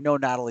 right? We know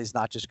Natalie's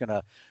not just going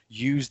to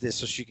use this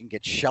so she can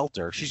get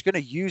shelter. She's going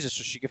to use it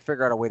so she can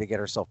figure out a way to get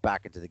herself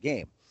back into the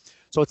game.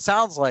 So it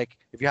sounds like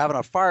if you have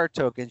enough fire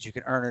tokens, you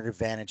can earn an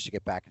advantage to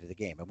get back into the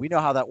game. And we know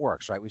how that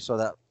works, right? We saw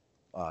that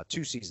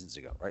 2 seasons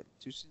ago, right?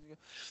 2 seasons ago.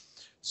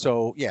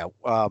 So yeah,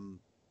 was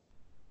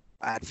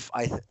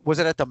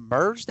it at the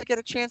merge they get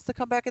a chance to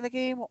come back in the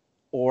game,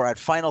 or at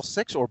Final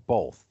 6, or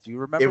both? Do you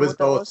remember? It was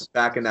both.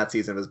 Back in that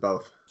season, it was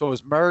both. So it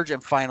was merge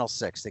and Final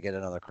 6 to get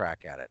another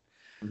crack at it.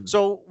 Mm-hmm.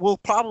 So we'll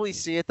probably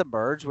see at the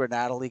merge where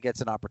Natalie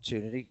gets an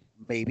opportunity,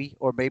 maybe,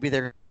 or maybe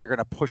they're going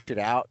to push it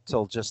out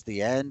till just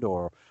the end,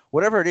 or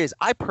whatever it is.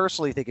 I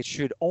personally think it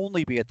should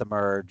only be at the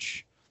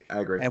merge. I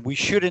agree. And we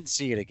shouldn't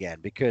see it again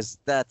because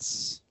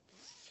that's.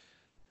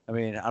 I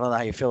mean, I don't know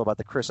how you feel about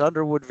the Chris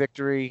Underwood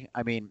victory.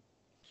 I mean,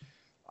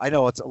 I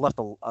know it's left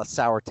a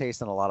sour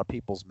taste in a lot of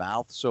people's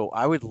mouth. So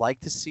I would like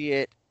to see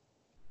it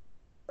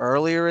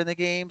earlier in the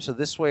game. So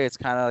this way it's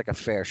kind of like a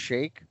fair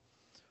shake.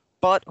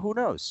 But who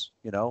knows?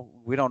 You know,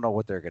 we don't know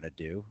what they're going to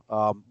do.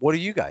 What do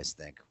you guys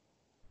think?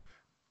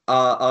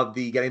 Of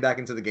the getting back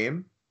into the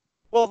game?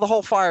 Well, the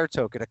whole fire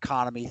token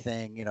economy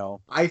thing, you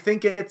know. I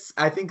think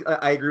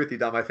I agree with you,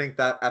 Dom. I think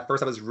that at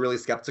first I was really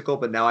skeptical,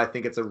 but now I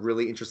think it's a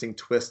really interesting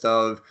twist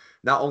of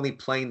not only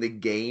playing the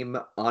game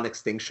on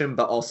Extinction,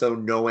 but also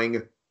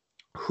knowing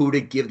who to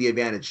give the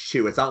advantage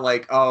to. It's not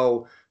like,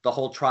 oh, the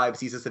whole tribe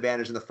sees this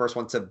advantage and the first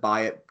one to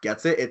buy it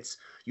gets it. It's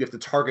you have to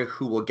target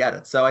who will get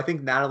it. So I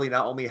think Natalie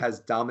not only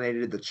has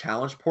dominated the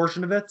challenge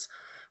portion of it,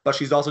 but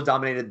she's also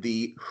dominated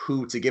the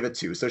who to give it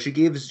to. So she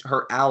gives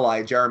her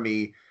ally,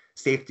 Jeremy,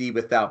 safety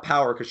without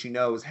power because she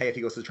knows, hey, if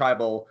he goes to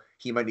tribal,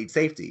 he might need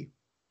safety.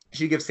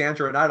 She gives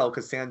Sandra an idol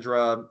because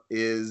Sandra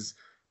is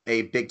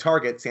a big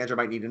target. Sandra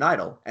might need an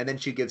idol. And then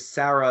she gives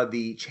Sarah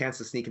the chance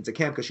to sneak into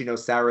camp because she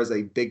knows Sarah is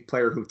a big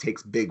player who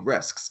takes big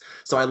risks.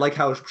 So I like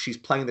how she's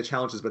playing the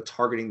challenges but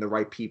targeting the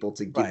right people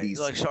to give these.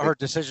 Like, so her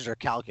decisions are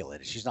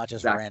calculated. She's not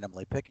just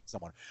randomly picking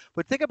someone.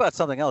 But think about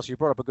something else. You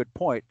brought up a good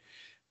point.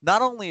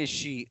 Not only is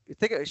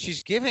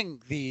she's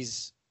giving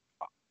these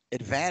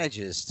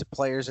advantages to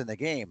players in the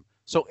game.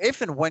 So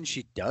if and when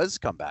she does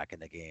come back in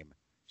the game,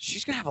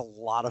 she's going to have a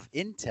lot of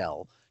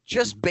intel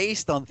just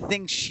based on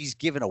things she's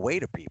given away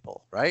to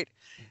people, right?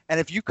 And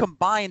if you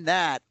combine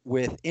that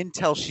with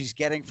intel she's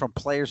getting from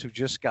players who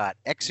just got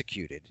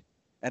executed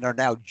and are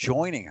now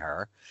joining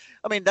her,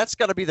 I mean, that's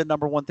got to be the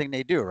number one thing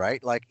they do,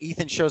 right? Like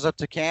Ethan shows up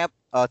to camp,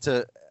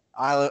 to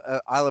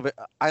Island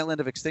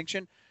of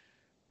Extinction.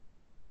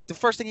 The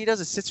first thing he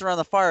does is sits around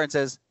the fire and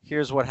says,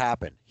 here's what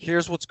happened.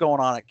 Here's what's going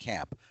on at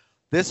camp.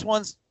 This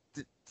one's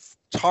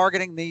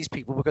targeting these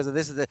people because of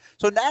this and that.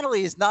 So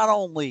Natalie is not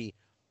only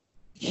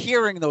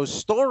hearing those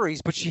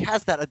stories, but she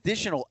has that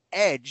additional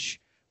edge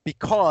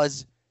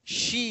because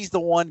she's the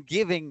one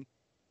giving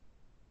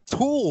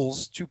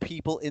tools to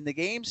people in the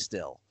game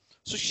still.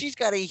 So she's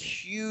got a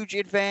huge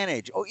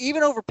advantage,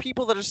 even over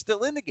people that are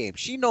still in the game.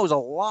 She knows a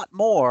lot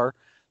more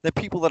than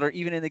people that are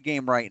even in the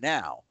game right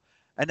now.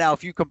 And now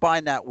if you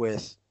combine that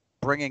with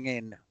bringing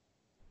in,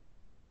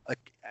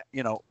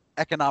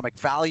 economic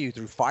value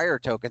through fire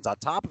tokens on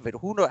top of it,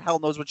 who the hell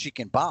knows what she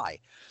can buy?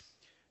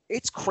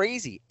 It's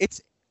crazy.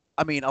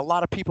 A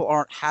lot of people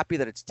aren't happy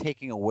that it's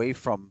taking away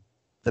from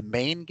the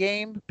main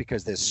game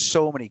because there's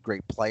so many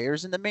great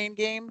players in the main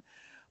game.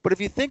 But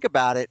if you think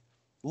about it,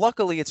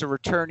 luckily it's a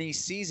returnee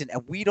season,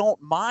 and we don't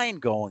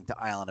mind going to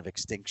Island of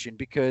Extinction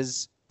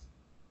because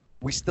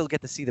we still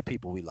get to see the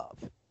people we love.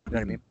 You know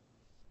what I mean?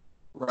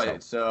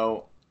 Right.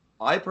 So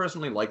I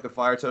personally like the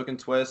fire token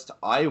twist.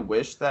 I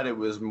wish that it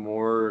was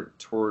more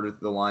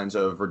toward the lines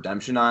of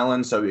Redemption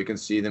Island, so you can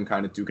see them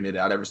kind of duking it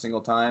out every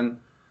single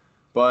time.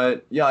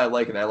 But yeah, I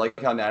like it. I like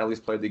how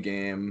Natalie's played the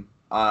game.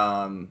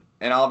 And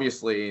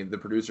obviously the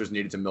producers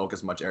needed to milk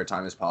as much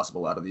airtime as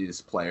possible out of these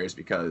players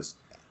because,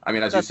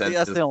 as you said,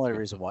 that's the only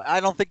reason why. I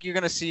don't think you're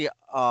going to see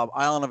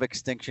Island of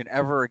Extinction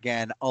ever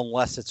again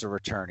unless it's a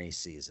returnee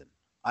season.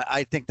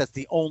 I think that's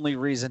the only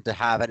reason to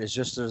have it, is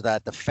just so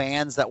that the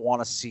fans that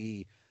want to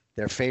see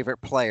their favorite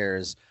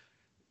players,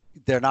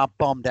 they're not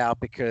bummed out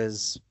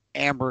because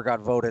Amber got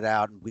voted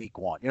out in week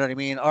 1. You know what I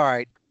mean? All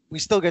right, we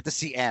still get to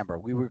see Amber.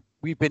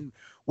 We've been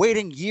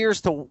waiting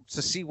years to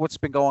see what's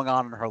been going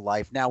on in her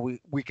life. Now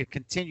we could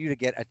continue to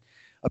get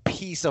a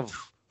piece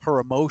of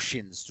her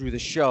emotions through the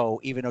show,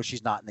 even though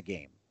she's not in the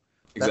game.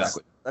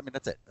 Exactly.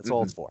 That's it. That's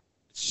all it's for.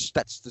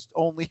 That's the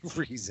only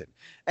reason.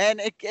 And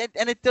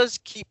it does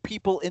keep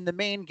people in the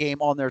main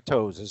game on their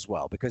toes as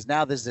well, because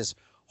now there's this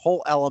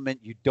whole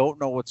element. You don't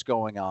know what's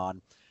going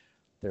on.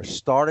 They're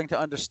starting to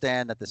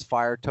understand that this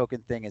fire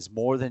token thing is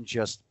more than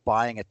just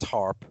buying a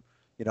tarp.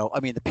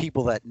 The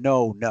people that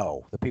know.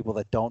 The people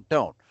that don't.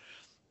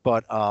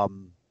 But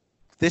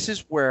this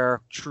is where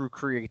true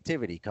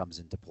creativity comes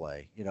into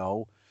play.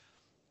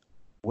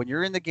 When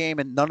you're in the game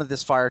and none of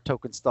this fire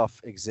token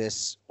stuff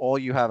exists, all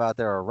you have out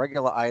there are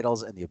regular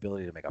idols and the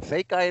ability to make a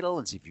fake idol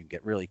and see if you can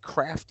get really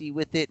crafty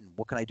with it. And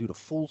what can I do to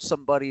fool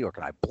somebody, or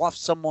can I bluff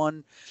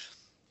someone?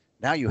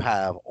 Now you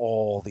have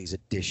all these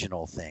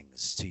additional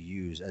things to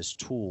use as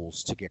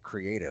tools to get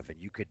creative.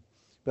 And you could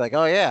be like,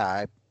 oh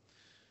yeah,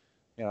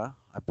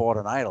 I bought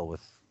an idol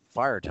with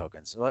fire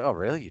tokens. Like, oh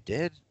really? You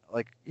did?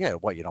 Like, yeah,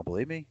 what, you don't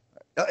believe me?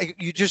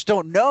 You just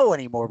don't know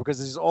anymore because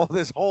there's all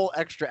this whole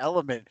extra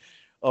element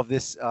of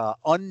this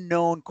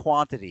unknown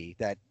quantity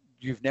that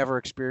you've never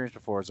experienced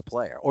before as a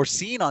player or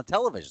seen on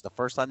television the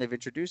first time they've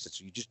introduced it.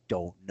 So you just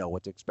don't know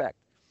what to expect.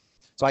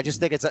 So I just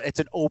think it's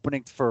an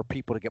opening for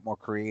people to get more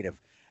creative,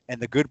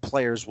 and the good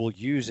players will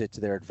use it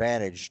to their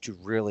advantage to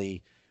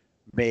really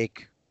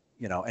make,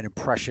 an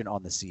impression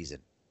on the season.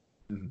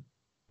 Mm-hmm.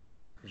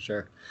 For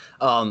sure.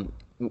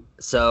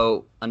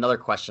 So another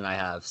question I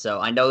have.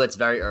 So I know it's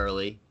very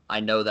early. I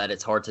know that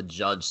it's hard to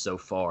judge so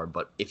far,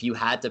 but if you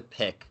had to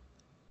predict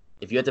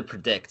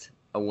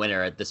a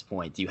winner at this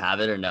point, do you have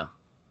it or no?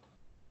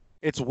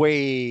 It's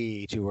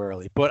way too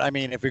early. But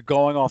if you're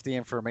going off the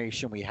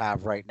information we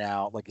have right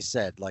now, like you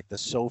said, like the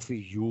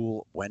Sophie,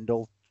 Yule,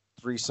 Wendell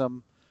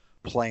threesome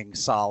playing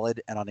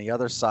solid. And on the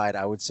other side,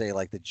 I would say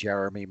like the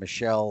Jeremy,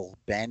 Michelle,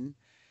 Ben,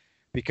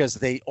 because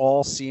they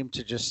all seem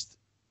to just,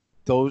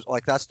 those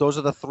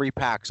are the 3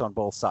 packs on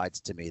both sides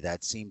to me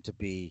that seem to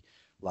be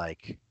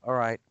like, all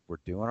right, we're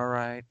doing all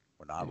right.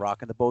 We're not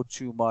rocking the boat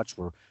too much.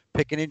 We're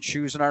picking and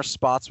choosing our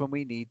spots when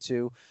we need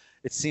to.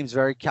 It seems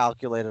very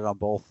calculated on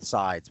both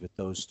sides with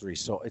those 3.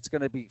 So it's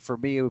going to be, for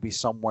me, it would be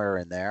somewhere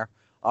in there.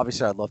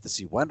 Obviously, I'd love to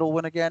see Wendell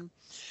win again.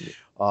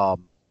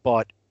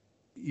 But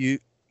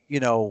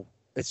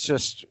it's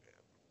just,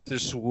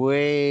 there's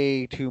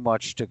way too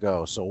much to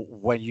go. So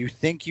when you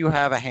think you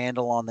have a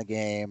handle on the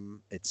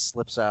game, it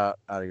slips out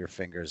of your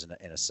fingers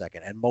in a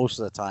second. And most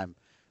of the time,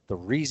 the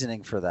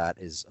reasoning for that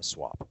is a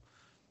swap.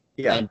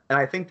 Yeah, and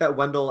I think that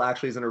Wendell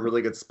actually is in a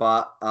really good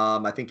spot.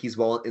 I think he's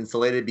well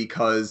insulated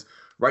because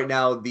right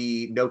now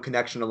the no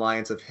connection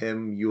alliance of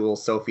him, Yule,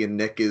 Sophie, and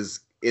Nick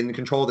is in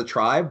control of the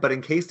tribe. But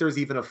in case there's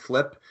even a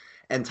flip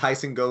and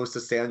Tyson goes to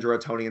Sandra,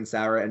 Tony, and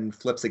Sarah and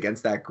flips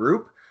against that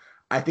group,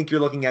 I think you're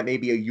looking at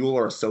maybe a Yule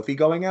or a Sophie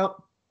going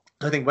out.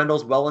 I think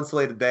Wendell's well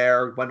insulated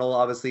there. Wendell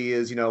obviously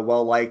is,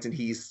 well liked, and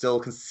he's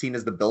still seen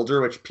as the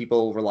builder, which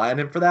people rely on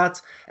him for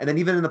that. And then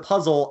even in the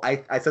puzzle,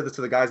 I said this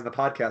to the guys in the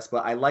podcast,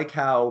 but I like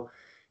how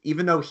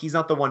even though he's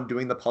not the one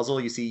doing the puzzle,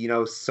 you see,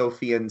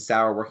 Sophie and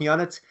Sarah working on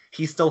it,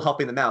 he's still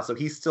helping them out. So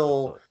he's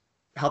still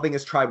helping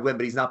his tribe win,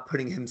 but he's not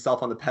putting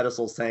himself on the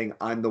pedestal saying,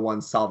 I'm the one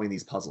solving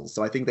these puzzles.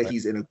 So I think that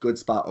he's in a good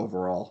spot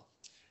overall.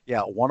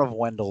 Yeah, one of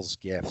Wendell's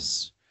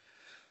gifts,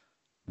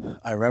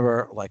 I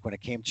remember like when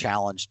it came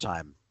challenge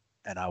time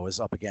and I was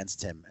up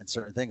against him and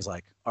certain things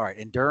like, all right,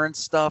 endurance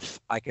stuff,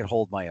 I can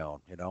hold my own,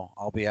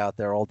 I'll be out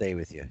there all day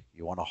with you.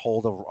 You want to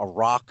hold a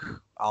rock,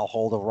 I'll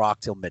hold a rock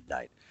till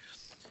midnight.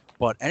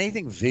 But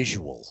anything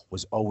visual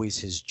was always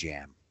his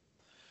jam.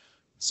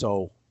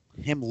 So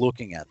him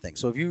looking at things.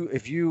 So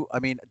if you, I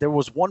mean, there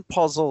was one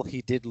puzzle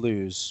he did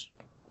lose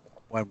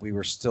when we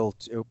were still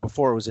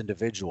before it was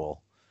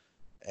individual,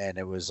 and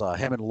it was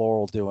him and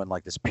Laurel doing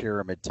like this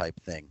pyramid type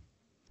thing.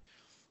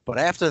 But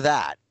after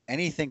that,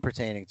 anything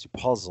pertaining to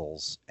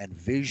puzzles and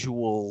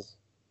visual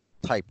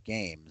type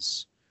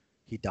games,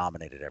 he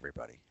dominated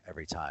everybody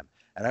every time.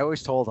 And I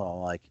always told him, I'm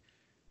like,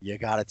 you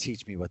got to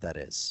teach me what that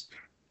is.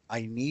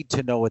 I need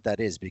to know what that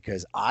is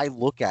because I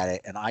look at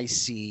it and I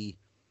see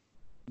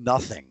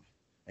nothing.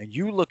 And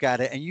you look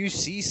at it and you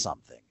see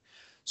something.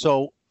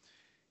 So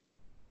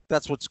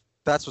that's what's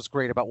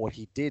great about what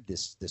he did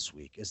this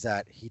week is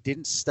that he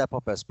didn't step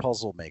up as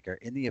puzzle maker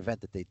in the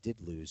event that they did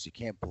lose. You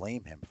can't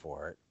blame him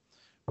for it.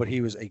 But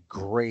he was a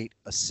great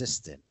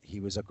assistant.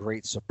 He was a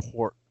great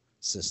support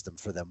system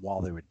for them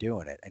while they were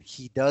doing it. And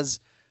he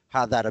does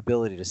have that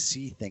ability to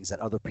see things that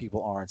other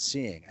people aren't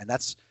seeing. And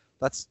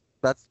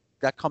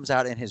that comes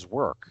out in his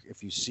work.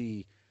 If you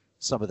see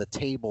some of the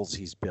tables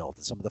he's built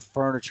and some of the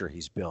furniture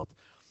he's built.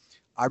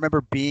 I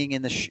remember being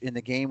in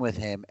the game with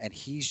him, and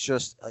he's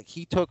just like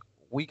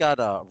we got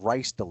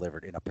rice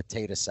delivered in a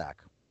potato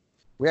sack.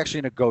 We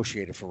actually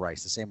negotiated for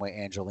rice the same way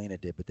Angelina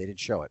did, but they didn't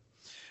show it.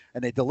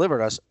 And they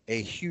delivered us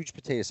a huge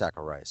potato sack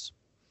of rice.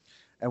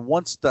 And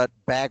once that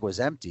bag was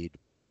emptied,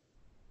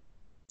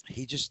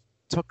 he just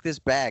took this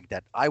bag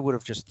that I would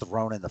have just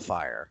thrown in the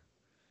fire,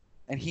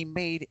 and he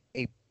made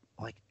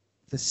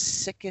the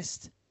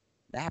sickest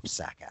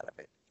knapsack out of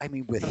it. I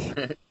mean,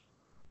 with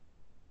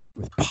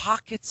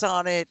pockets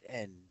on it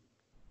and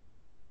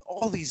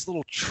all these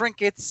little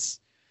trinkets,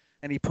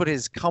 and he put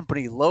his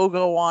company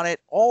logo on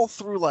it, all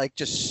through like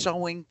just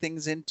sewing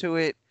things into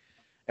it.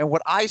 And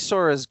what I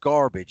saw as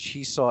garbage,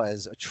 he saw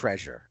as a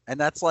treasure. And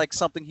that's like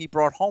something he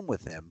brought home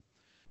with him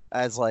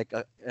as like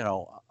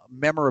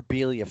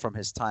memorabilia from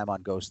his time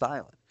on Ghost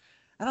Island.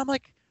 And I'm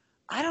like,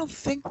 I don't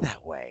think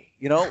that way,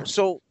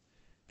 So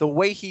the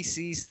way he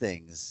sees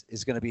things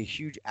is going to be a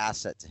huge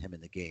asset to him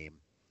in the game.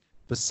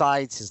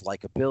 Besides his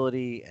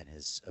likability and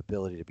his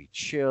ability to be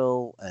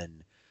chill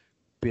and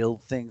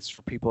build things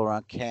for people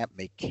around camp,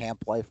 make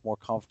camp life more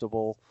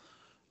comfortable,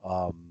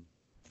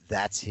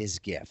 that's his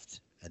gift.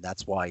 And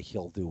that's why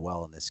he'll do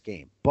well in this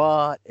game.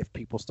 But if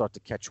people start to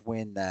catch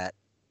wind that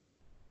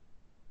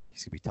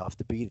he's going to be tough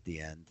to beat at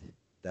the end,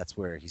 that's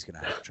where he's going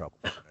to have trouble.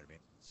 You know what I mean?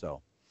 So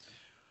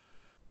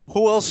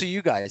who else are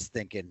you guys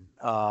thinking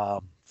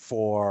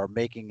for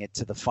making it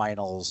to the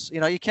finals?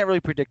 You can't really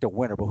predict a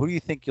winner, but who do you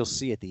think you'll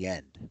see at the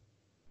end?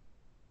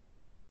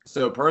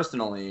 So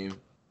personally,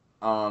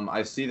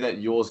 I see that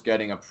Yule's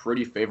getting a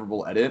pretty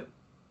favorable edit,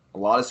 a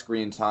lot of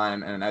screen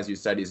time, and as you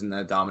said, he's in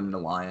the dominant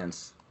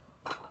alliance.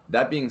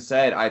 That being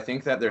said, I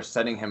think that they're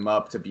setting him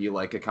up to be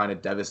like a kind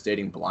of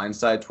devastating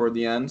blindside toward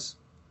the end.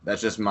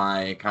 That's just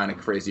my kind of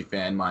crazy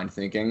fan mind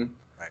thinking.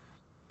 Right.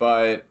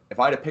 But if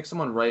I had to pick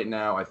someone right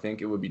now, I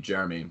think it would be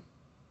Jeremy.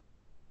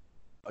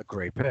 A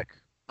great pick.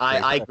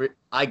 I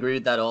agree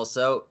with that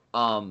also.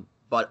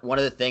 But one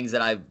of the things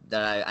that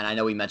I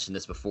know we mentioned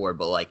this before,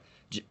 but like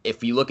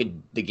if you look at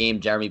the game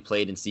Jeremy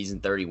played in season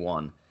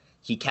 31,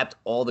 he kept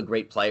all the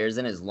great players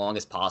in as long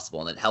as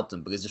possible, and it helped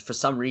him because just for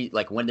some reason,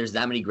 like when there's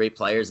that many great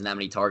players and that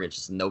many targets,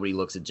 just nobody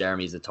looks at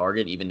Jeremy as a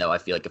target, even though I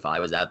feel like if I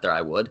was out there,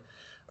 I would.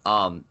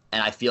 And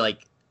I feel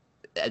like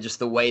just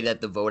the way that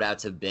the vote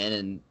outs have been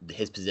and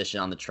his position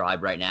on the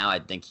tribe right now, I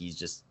think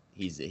he's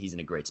in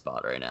a great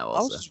spot right now.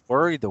 Also. I was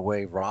worried the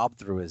way Rob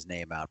threw his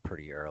name out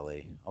pretty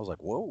early. I was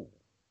like, whoa.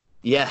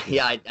 Yeah.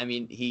 I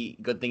mean,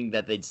 good thing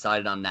that they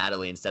decided on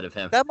Natalie instead of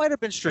him. That might have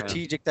been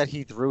strategic that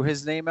he threw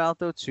his name out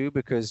though too,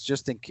 because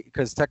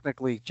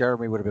technically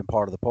Jeremy would have been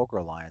part of the Poker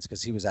Alliance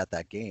because he was at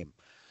that game.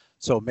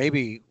 So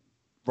maybe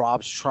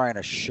Rob's trying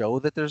to show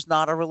that there's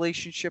not a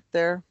relationship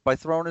there by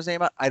throwing his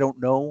name out. I don't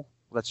know.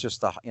 That's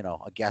just a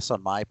guess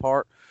on my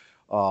part.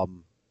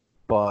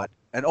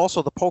 And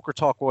also the Poker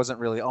Talk wasn't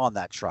really on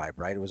that tribe,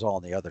 right? It was all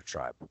on the other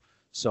tribe.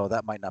 So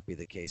that might not be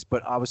the case.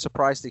 But I was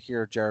surprised to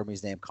hear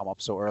Jeremy's name come up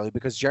so early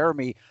because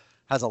Jeremy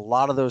has a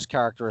lot of those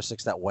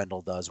characteristics that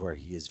Wendell does where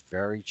he is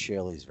very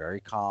chill. He's very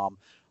calm.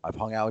 I've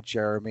hung out with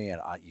Jeremy, and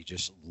you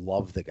just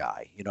love the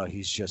guy.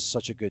 He's just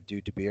such a good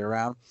dude to be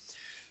around.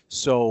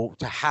 So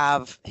to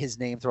have his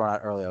name thrown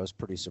out early, I was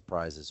pretty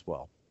surprised as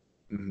well.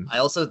 I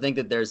also think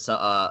that there's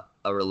a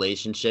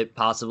relationship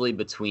possibly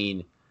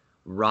between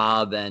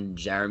Rob and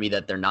Jeremy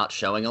that they're not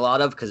showing a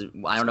lot of because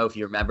I don't know if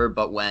you remember,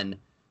 but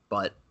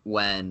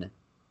when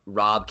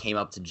Rob came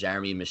up to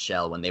Jeremy and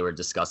Michelle when they were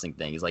discussing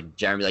things, like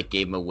Jeremy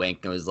gave him a wink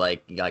and was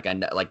like I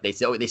know, they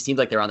seemed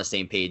like they're on the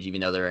same page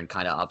even though they're in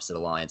kind of opposite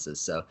alliances.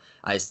 So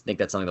I just think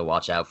that's something to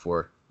watch out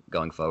for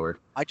going forward.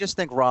 I just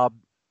think Rob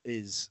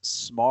is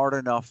smart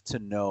enough to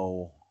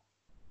know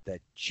that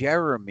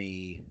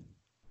Jeremy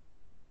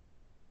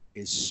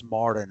is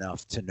smart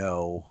enough to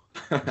know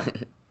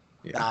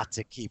not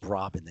to keep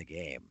Rob in the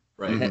game.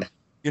 Right.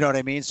 You know what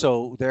I mean?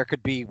 So there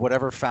could be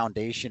whatever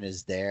foundation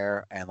is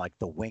there, and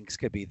the winks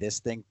could be this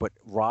thing, but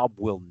Rob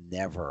will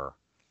never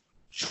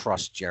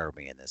trust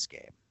Jeremy in this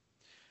game.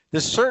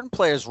 There's certain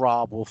players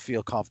Rob will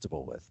feel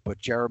comfortable with, but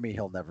Jeremy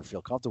he'll never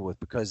feel comfortable with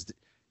because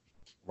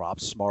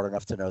Rob's smart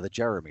enough to know that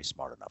Jeremy's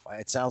smart enough.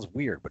 It sounds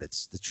weird, but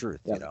it's the truth,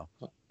 Yeah. you know.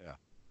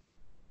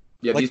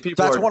 Yeah, Like, these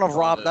people that's are one of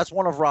Rob. That's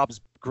one of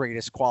Rob's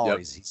greatest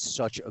qualities. Yep. He's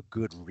such a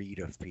good read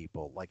of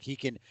people. Like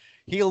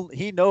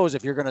he knows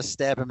if you're gonna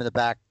stab him in the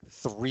back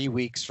 3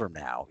 weeks from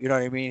now. You know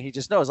what I mean? He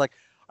just knows. Like,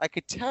 I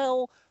could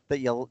tell that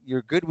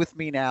you're good with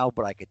me now,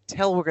 but I could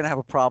tell we're gonna have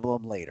a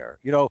problem later.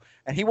 You know,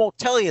 and he won't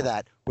tell you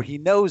that, but he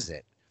knows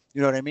it.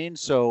 You know what I mean?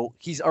 So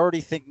he's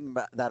already thinking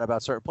that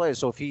about certain players.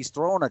 So if he's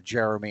throwing a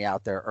Jeremy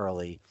out there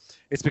early,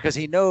 it's because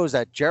he knows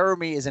that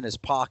Jeremy is in his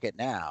pocket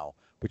now,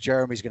 but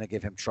Jeremy's going to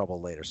give him trouble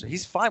later. So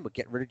he's fine with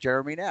getting rid of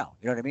Jeremy now.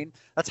 You know what I mean?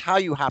 That's how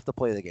you have to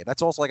play the game.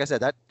 That's also, like I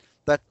said,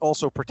 that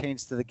also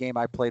pertains to the game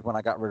I played when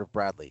I got rid of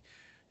Bradley.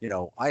 You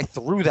know, I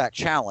threw that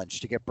challenge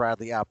to get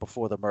Bradley out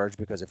before the merge,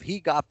 because if he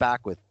got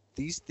back with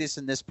this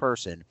and this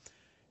person,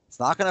 it's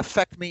not going to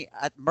affect me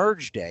at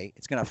merge day.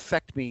 It's going to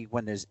affect me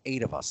when there's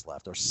 8 of us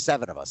left or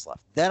 7 of us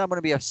left. Then I'm going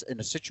to be in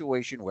a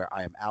situation where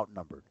I am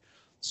outnumbered.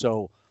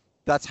 So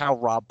that's how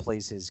Rob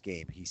plays his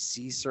game. He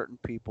sees certain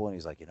people and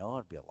he's like, you know,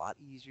 it'd be a lot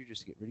easier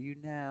just to get rid of you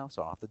now,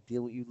 so I'll have to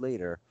deal with you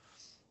later.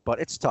 But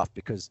it's tough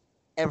because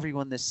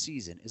everyone this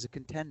season is a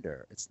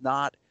contender. It's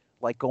not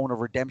like going to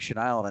Redemption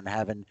Island and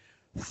having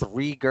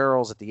 3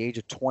 girls at the age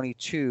of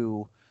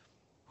 22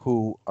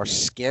 who are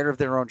scared of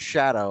their own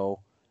shadow,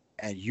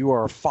 and you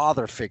are a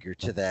father figure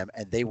to them,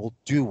 and they will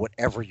do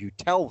whatever you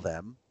tell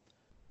them.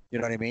 You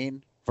know what I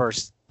mean?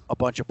 Versus a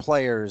bunch of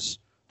players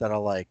that are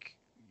like,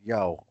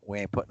 yo, we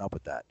ain't putting up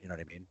with that. You know what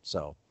I mean?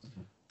 So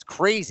it's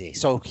crazy.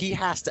 So he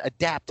has to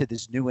adapt to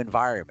this new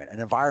environment, an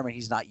environment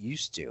he's not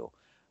used to,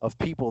 of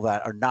people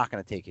that are not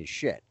going to take his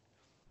shit.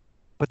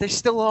 But they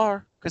still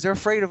are, because they're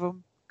afraid of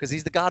him, because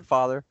he's the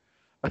Godfather.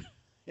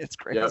 It's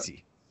crazy.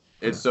 Yep.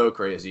 It's so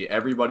crazy.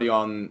 Everybody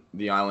on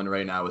the island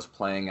right now is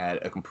playing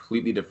at a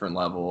completely different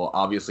level.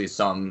 Obviously,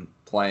 some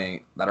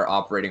playing that are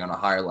operating on a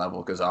higher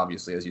level because,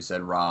 obviously, as you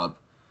said, Rob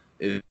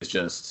is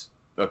just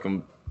a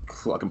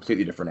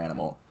completely different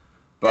animal.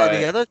 But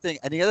the other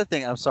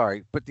thing, I'm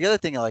sorry, but the other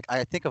thing, like,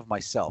 I think of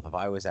myself if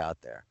I was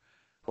out there,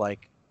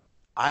 like,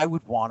 I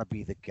would want to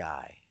be the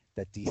guy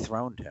that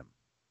dethroned him.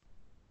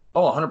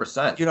 Oh,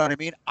 100%. You know what I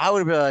mean? I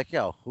would be like,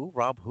 yo, who?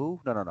 Rob who?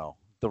 No.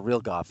 The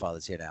real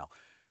Godfather's here now.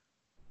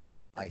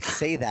 I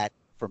say that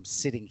from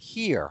sitting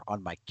here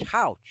on my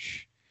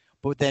couch.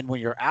 But then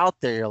when you're out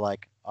there, you're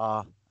like,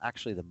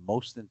 actually, the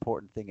most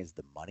important thing is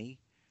the money.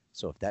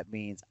 So if that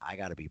means I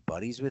got to be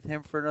buddies with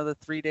him for another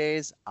 3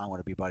 days, I want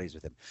to be buddies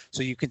with him.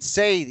 So you can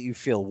say that you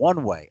feel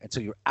one way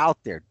until you're out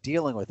there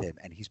dealing with him,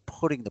 and he's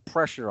putting the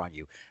pressure on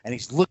you, and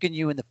he's looking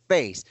you in the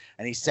face,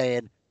 and he's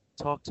saying,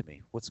 talk to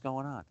me. What's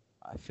going on?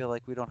 I feel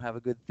like we don't have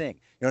a good thing.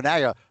 You know, now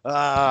you're,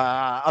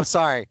 I'm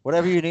sorry.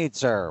 Whatever you need,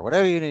 sir.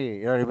 Whatever you need.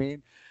 You know what I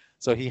mean?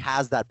 So he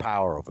has that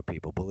power over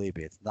people. Believe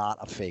me, it's not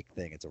a fake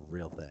thing. It's a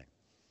real thing.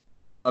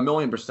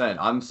 1,000,000%.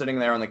 I'm sitting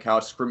there on the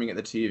couch screaming at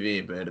the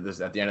TV, but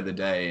at the end of the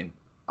day,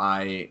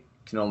 I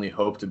can only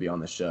hope to be on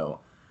the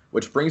show.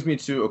 Which brings me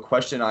to a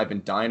question I've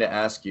been dying to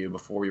ask you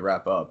before we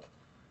wrap up.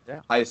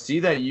 Yeah. I see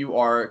that you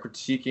are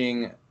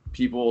critiquing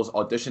people's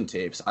audition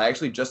tapes. I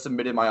actually just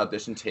submitted my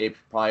audition tape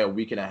probably a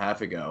week and a half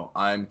ago.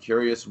 I'm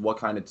curious what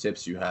kind of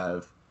tips you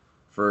have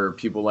for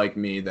people like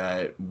me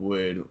that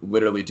would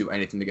literally do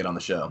anything to get on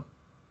the show.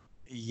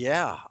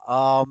 Yeah.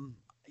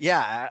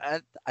 I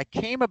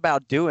came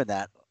about doing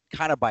that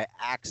kind of by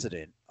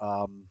accident.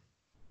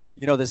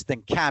 You know, this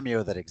thing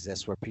Cameo that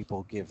exists where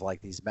people give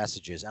like these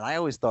messages, and I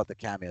always thought the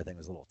Cameo thing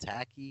was a little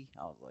tacky.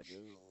 I was like,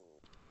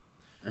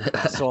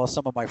 I saw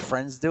some of my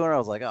friends doing it. I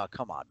was like, oh,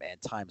 come on, man.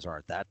 Times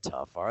aren't that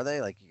tough, are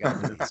they? Like, you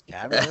got to do these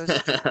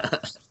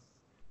cameos.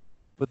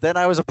 But then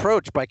I was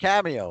approached by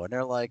Cameo, and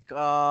they're like,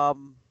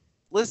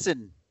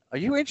 listen, are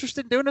you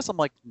interested in doing this? I'm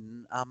like,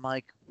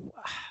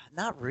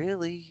 not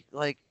really.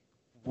 Like,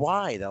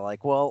 why? They're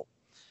like, well,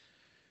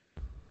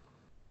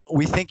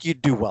 we think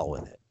you'd do well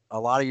with it. A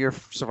lot of your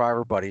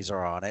Survivor buddies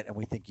are on it, and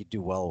we think you'd do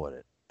well with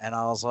it. And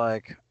I was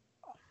like,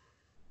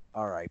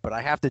 all right, but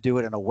I have to do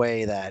it in a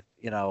way that,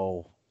 you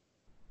know,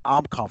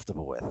 I'm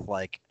comfortable with.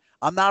 Like,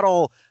 I'm not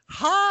all,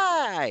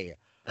 hi,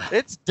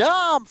 it's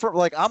Dom.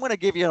 I'm going to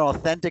give you an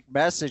authentic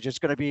message. It's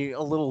going to be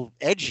a little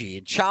edgy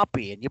and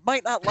choppy, and you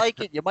might not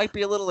like it. You might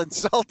be a little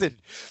insulted.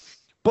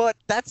 But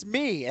that's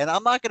me, and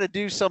I'm not going to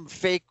do some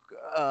fake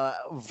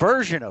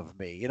version of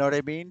me. You know what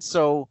I mean?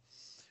 So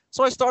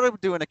I started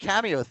doing a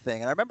Cameo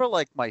thing, and I remember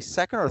like my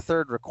second or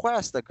third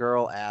request, a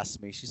girl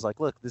asked me, she's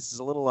like, look, this is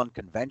a little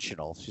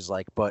unconventional. She's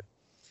like, but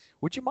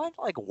would you mind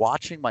like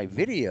watching my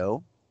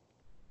video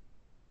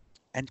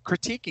and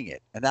critiquing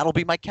it? And that'll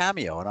be my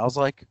Cameo. And I was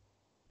like,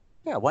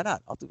 yeah, why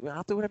not? I'll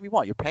do whatever you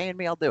want. You're paying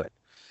me, I'll do it.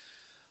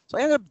 So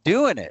I ended up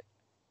doing it.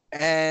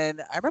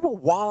 And I remember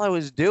while I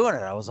was doing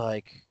it, I was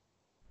like,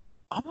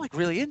 I'm like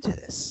really into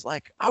this.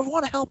 Like, I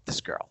want to help this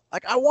girl.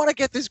 Like, I want to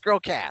get this girl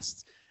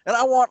cast. And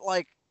I want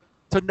like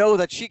to know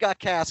that she got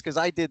cast because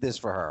I did this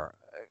for her.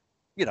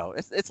 You know,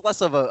 it's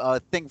less of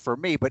a thing for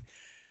me, but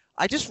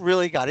I just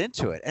really got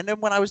into it. And then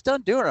when I was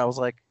done doing it, I was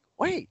like,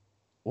 wait,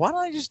 why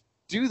don't I just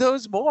do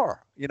those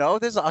more? You know,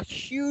 there's a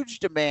huge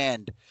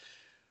demand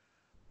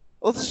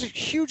Well, there's a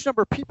huge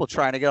number of people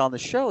trying to get on the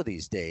show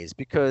these days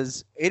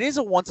because it is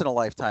a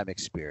once-in-a-lifetime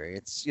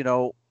experience. You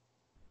know,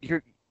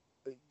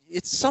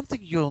 it's something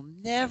you'll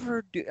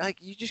never do. Like,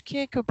 you just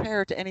can't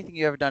compare it to anything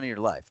you ever done in your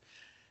life.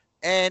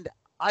 And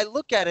I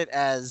look at it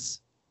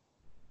as,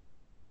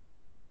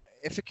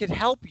 if it could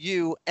help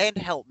you and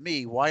help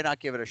me, why not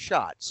give it a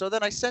shot? So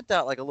then I sent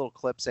out like a little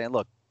clip saying,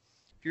 look,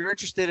 if you're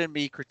interested in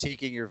me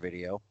critiquing your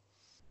video,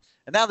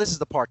 and now this is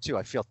the part too,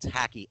 I feel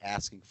tacky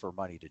asking for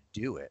money to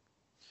do it.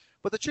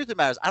 But the truth of the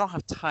matter is, I don't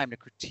have time to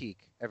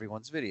critique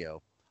everyone's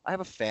video. I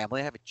have a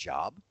family, I have a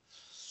job.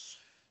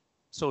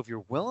 So if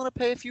you're willing to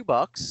pay a few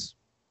bucks,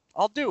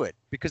 I'll do it,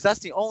 because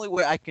that's the only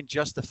way I can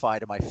justify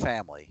to my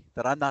family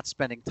that I'm not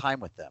spending time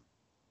with them.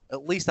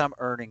 At least I'm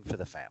earning for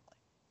the family.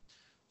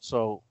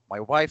 So my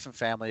wife and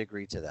family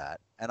agreed to that.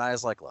 And I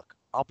was like, look,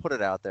 I'll put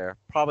it out there.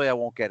 Probably I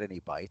won't get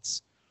any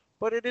bites,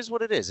 but it is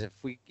what it is.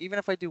 Even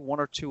if I do 1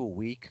 or 2 a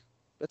week,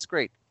 that's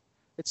great.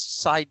 It's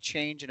side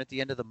change, and at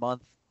the end of the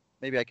month,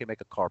 maybe I can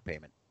make a car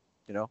payment.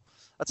 You know,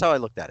 that's how I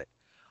looked at it.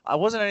 I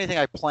wasn't anything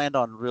I planned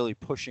on really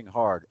pushing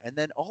hard. And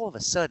then all of a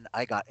sudden,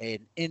 I got an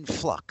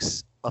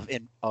influx of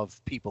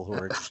people who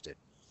are interested.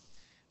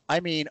 I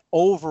mean,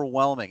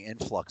 overwhelming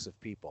influx of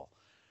people,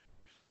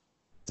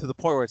 to the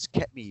point where it's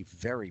kept me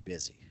very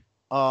busy.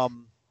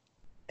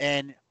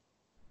 And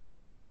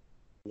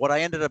what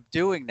I ended up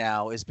doing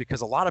now is,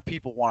 because a lot of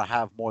people want to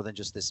have more than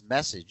just this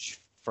message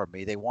from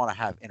me, they want to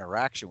have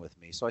interaction with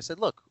me. So I said,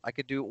 look, I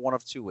could do it one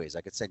of 2 ways.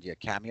 I could send you a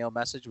Cameo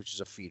message, which is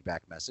a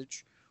feedback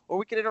message, or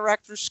we could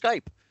interact through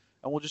Skype,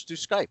 and we'll just do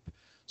Skype.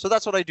 So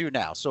that's what I do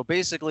now. So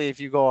basically, if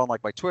you go on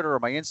like my Twitter or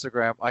my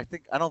Instagram, I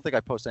don't think I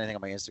post anything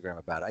on my Instagram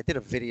about it. I did a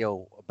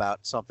video about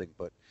something,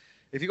 but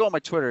if you go on my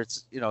Twitter,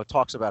 it's, you know, it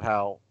talks about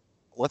how,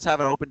 let's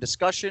have an open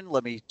discussion.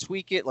 Let me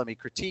tweak it. Let me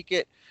critique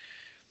it.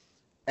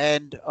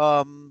 And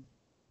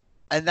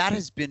that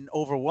has been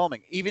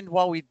overwhelming. Even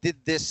while we did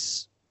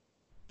this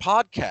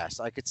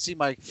podcast, I could see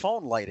my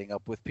phone lighting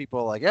up with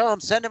people like, yeah, I'm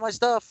sending my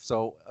stuff.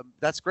 So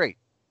that's great.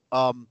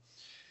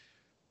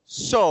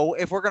 So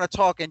if we're going to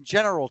talk in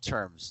general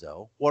terms,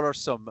 though, what are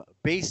some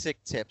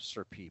basic tips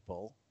for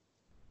people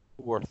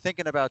who are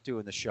thinking about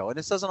doing the show? And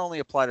this doesn't only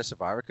apply to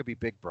Survivor. It could be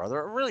Big Brother,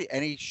 or really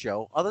any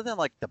show other than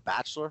like The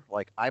Bachelor.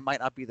 Like, I might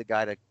not be the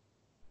guy to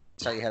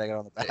tell you how to get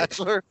on The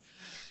Bachelor.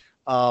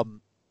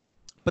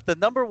 But the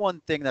number one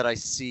thing that I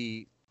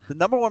see, the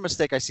number one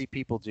mistake I see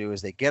people do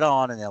is they get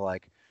on and they're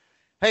like,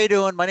 how you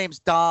doing? My name's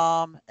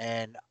Dom,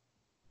 and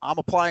I'm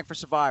applying for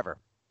Survivor.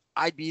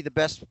 I'd be the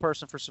best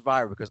person for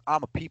Survivor because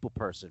I'm a people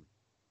person.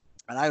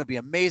 And I would be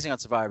amazing on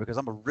Survivor because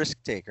I'm a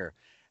risk taker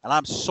and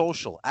I'm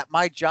social. At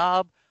my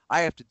job,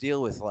 I have to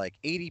deal with like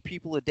 80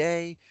 people a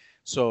day.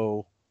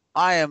 So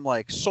I am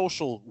like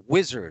social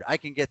wizard. I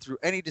can get through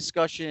any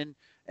discussion,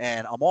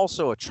 and I'm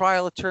also a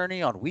trial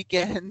attorney on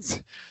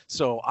weekends.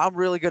 So I'm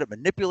really good at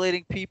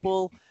manipulating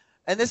people.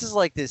 And this is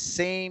like this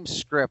same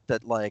script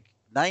that like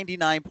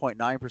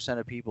 99.9%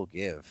 of people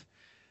give.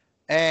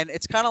 And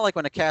it's kind of like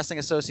when a casting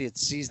associate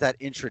sees that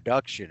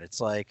introduction, it's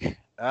like,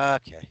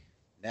 okay,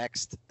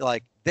 next.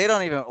 Like, they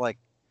don't even, like,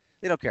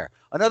 they don't care.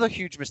 Another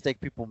huge mistake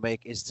people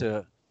make is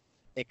to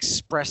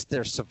express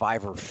their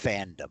Survivor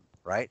fandom,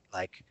 right?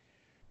 Like,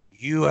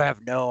 you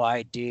have no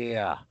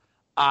idea.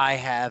 I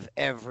have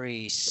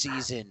every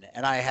season,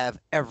 and I have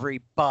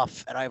every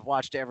buff, and I've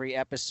watched every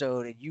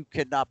episode, and you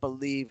cannot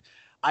believe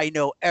I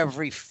know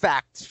every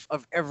fact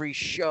of every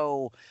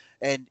show.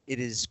 And it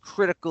is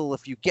critical.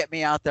 If you get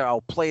me out there, I'll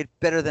play it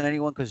better than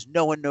anyone because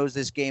no one knows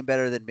this game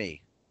better than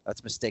me.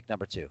 That's mistake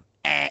number 2.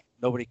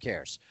 Nobody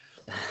cares.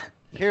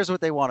 Here's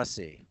what they want to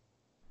see.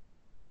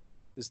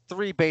 There's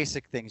 3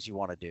 basic things you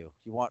want to do.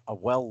 You want a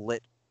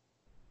well-lit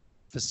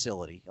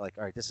facility. Like,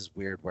 all right, this is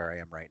weird where I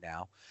am right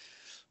now.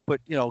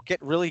 But, you know,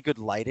 get really good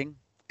lighting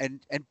and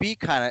be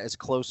kind of as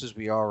close as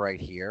we are right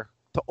here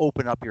to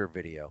open up your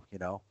video, you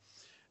know.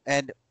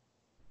 And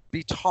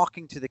be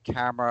talking to the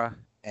camera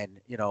and,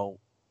 you know,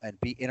 and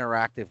be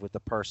interactive with the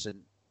person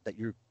that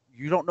you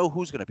don't know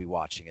who's going to be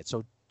watching it.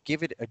 So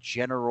give it a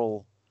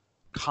general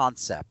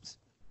concept.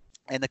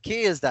 And the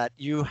key is that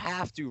you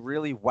have to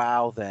really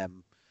wow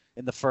them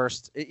in the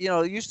first, you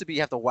know, it used to be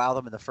you have to wow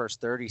them in the first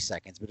 30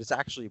 seconds, but it's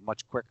actually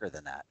much quicker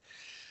than that.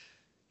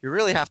 You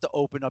really have to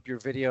open up your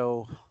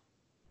video.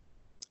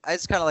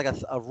 It's kind of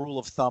like a rule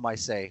of thumb, I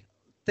say.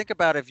 Think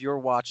about if you're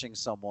watching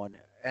someone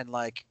and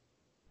like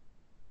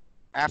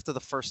after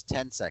the first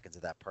 10 seconds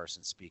of that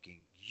person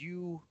speaking,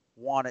 you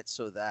want it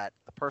so that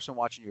the person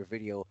watching your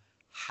video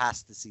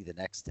has to see the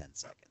next 10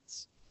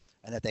 seconds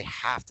and that they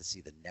have to see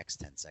the next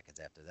 10 seconds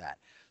after that.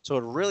 So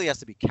it really has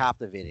to be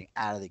captivating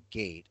out of the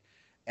gate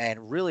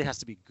and really has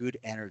to be good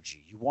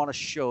energy. You want to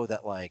show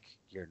that like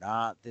you're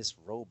not this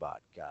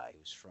robot guy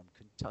who's from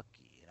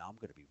Kentucky and I'm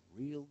going to be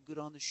real good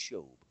on the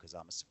show because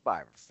I'm a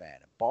Survivor fan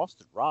and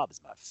Boston Rob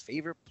is my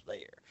favorite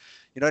player.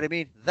 You know what I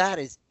mean? That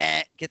is,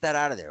 get that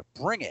out of there.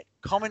 Bring it.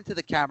 Come into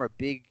the camera,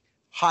 big,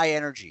 high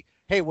energy.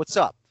 Hey, what's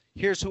up?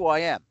 Here's who I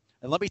am.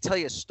 And let me tell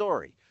you a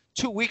story.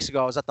 2 weeks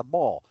ago, I was at the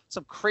mall.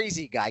 Some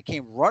crazy guy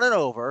came running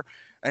over.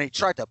 and he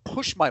tried to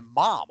push my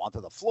mom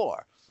onto the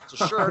floor.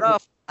 So sure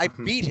enough, I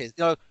beat his.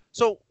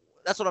 So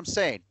that's what I'm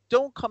saying.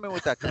 Don't come in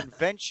with that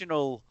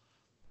conventional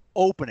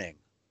opening.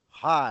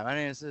 Hi, my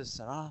name is this.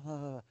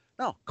 No,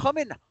 come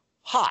in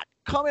hot.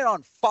 Come in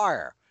on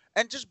fire,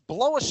 and just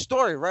blow a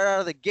story right out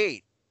of the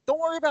gate. Don't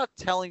worry about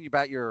telling you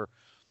about your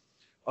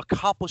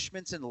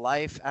accomplishments in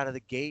life out of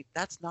the gate.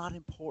 That's not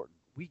important.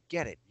 We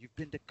get it. You've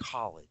been to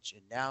college,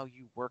 and now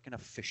you work in a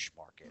fish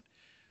market.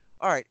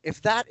 All right,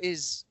 if that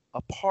is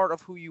a part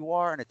of who you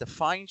are and it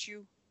defines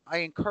you, I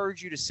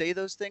encourage you to say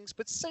those things,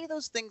 but say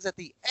those things at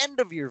the end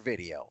of your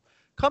video.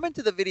 Come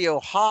into the video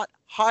hot,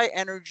 high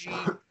energy,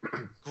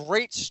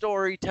 great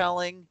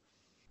storytelling.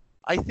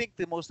 I think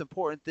the most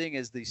important thing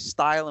is the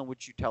style in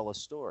which you tell a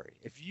story.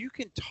 If you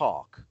can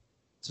talk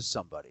to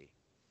somebody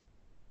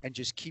and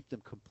just keep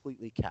them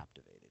completely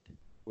captivated,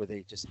 where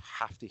they just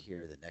have to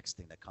hear the next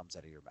thing that comes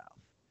out of your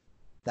mouth,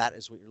 that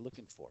is what you're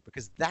looking for.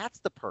 Because that's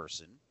the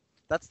person,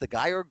 that's the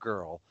guy or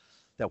girl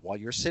that while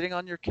you're sitting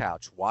on your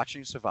couch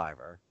watching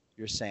Survivor,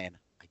 you're saying,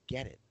 I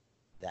get it.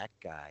 That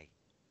guy,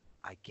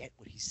 I get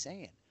what he's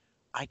saying.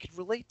 I could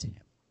relate to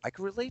him. I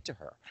could relate to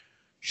her.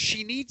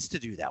 She needs to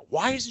do that.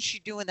 Why isn't she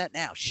doing that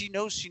now? She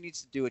knows she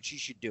needs to do it. She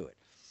should do it.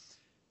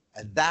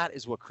 And that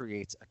is what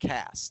creates a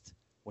cast.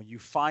 When you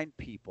find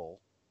people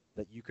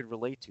that you can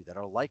relate to that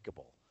are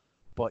likable,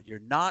 but you're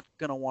not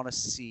going to want to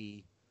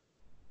see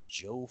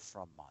Joe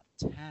from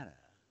Montana,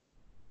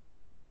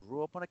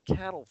 grew up on a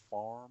cattle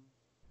farm,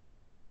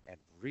 and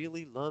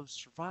really loves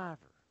Survivor.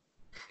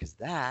 Because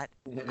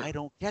I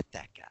don't get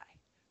that guy.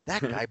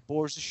 That guy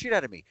bores the shit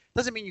out of me.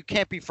 Doesn't mean you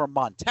can't be from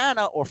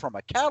Montana or from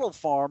a cattle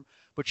farm,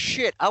 but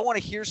shit, I want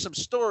to hear some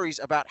stories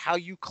about how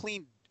you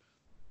cleaned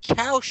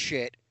cow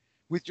shit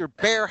with your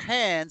bare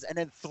hands and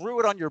then threw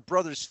it on your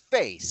brother's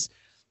face.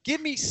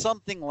 Give me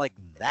something like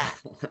that.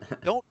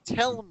 Don't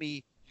tell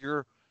me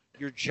your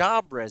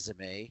job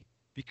resume,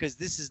 because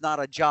this is not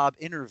a job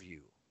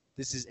interview.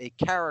 This is a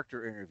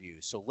character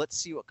interview. So let's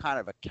see what kind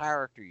of a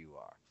character you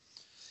are.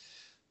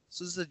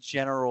 So this is a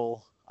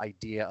general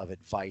idea of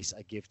advice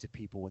I give to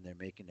people when they're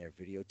making their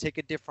video. Take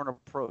a different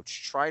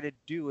approach. Try to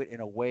do it in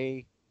a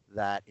way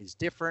that is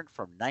different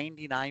from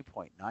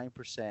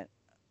 99.9%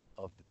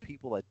 of the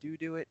people that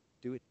do it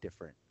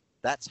different.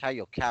 That's how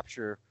you'll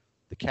capture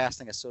the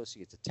casting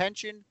associate's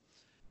attention.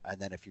 And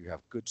then if you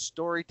have good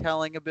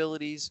storytelling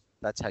abilities,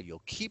 that's how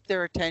you'll keep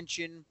their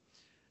attention.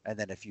 And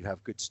then if you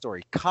have good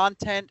story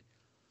content,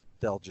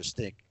 they'll just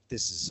think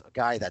this is a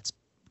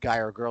guy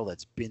or girl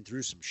that's been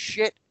through some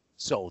shit.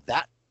 So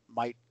that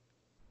might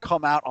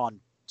come out on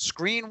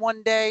screen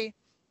one day.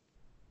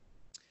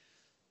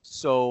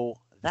 So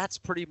that's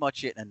pretty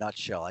much it in a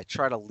nutshell. I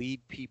try to lead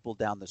people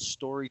down the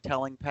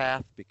storytelling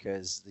path,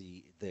 because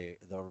the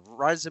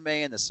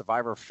resume and the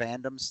Survivor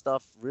fandom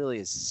stuff really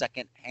is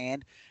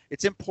secondhand.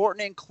 It's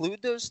important to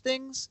include those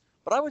things,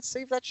 but I would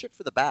save that shit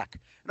for the back.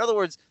 In other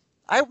words,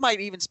 I might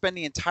even spend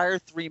the entire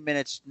 3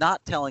 minutes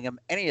not telling them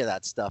any of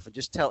that stuff and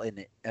just tell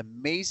an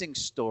amazing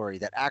story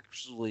that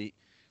actually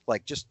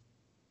just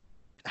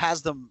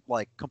has them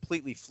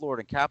completely floored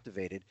and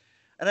captivated.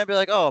 And I'd be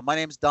like, oh, my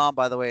name's Dom,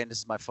 by the way, and this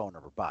is my phone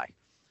number. Bye.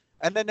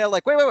 And then they're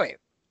like, wait.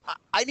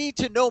 I need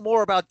to know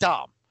more about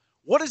Dom.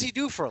 What does he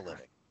do for a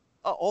living?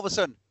 Oh, all of a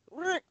sudden,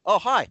 oh,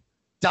 hi.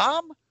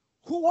 Dom?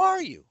 Who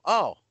are you?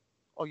 Oh,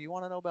 you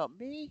want to know about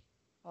me?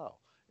 Oh,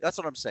 that's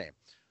what I'm saying.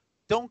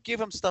 Don't give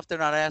them stuff they're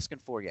not asking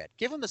for yet.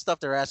 Give them the stuff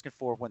they're asking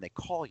for when they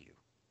call you.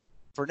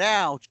 For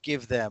now,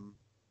 give them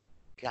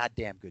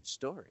goddamn good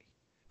story.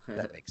 If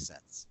that makes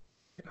sense.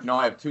 No,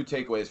 I have two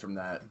takeaways from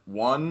that.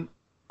 One,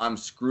 I'm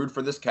screwed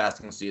for this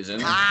casting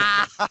season.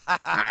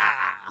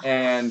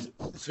 And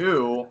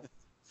two,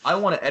 I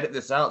want to edit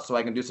this out so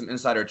I can do some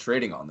insider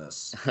trading on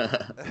this.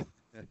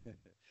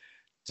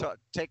 So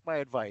take my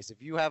advice.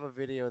 If you have a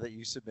video that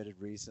you submitted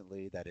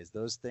recently that is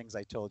those things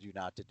I told you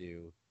not to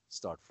do,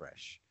 start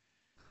fresh.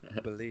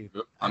 Believe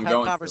me. I've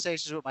had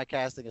conversations with my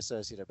casting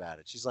associate about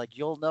it. She's like,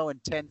 you'll know in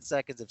 10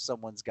 seconds if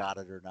someone's got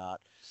it or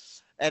not.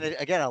 And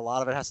again, a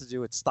lot of it has to do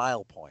with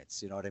style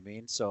points. You know what I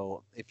mean?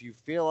 So if you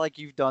feel like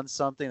you've done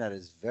something that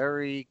is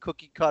very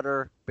cookie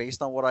cutter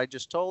based on what I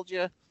just told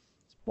you,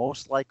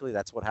 most likely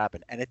that's what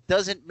happened. And it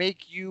doesn't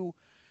make you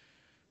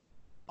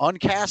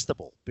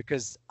uncastable,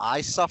 because I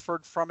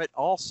suffered from it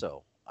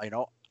also.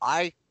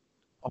 I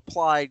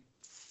applied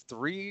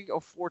 3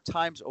 or 4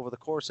 times over the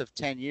course of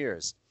 10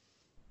 years.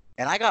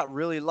 And I got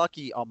really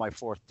lucky on my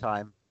 4th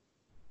time.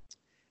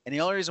 And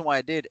the only reason why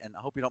I did, and I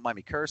hope you don't mind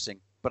me cursing,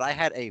 but I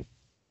had a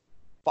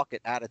fuck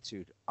it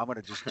attitude. I'm going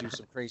to just do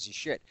some crazy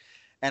shit.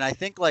 And I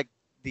think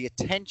the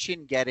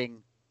attention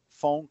getting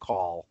phone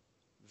call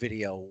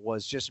video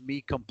was just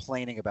me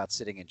complaining about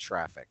sitting in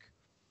traffic.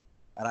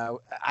 And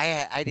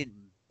I didn't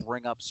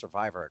bring up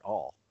Survivor at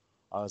all.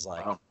 I was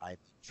like, I'm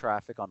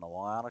traffic on the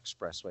Long Island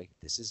Expressway.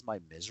 This is my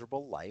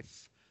miserable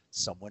life.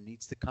 Someone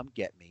needs to come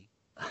get me.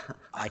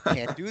 I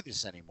can't do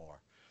this anymore.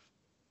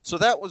 So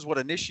that was what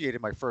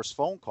initiated my first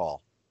phone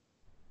call.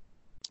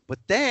 But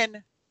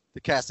then the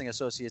casting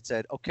associate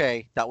said,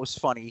 okay, that was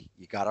funny.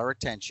 You got our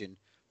attention,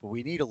 but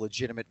we need a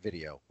legitimate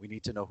video. We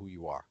need to know who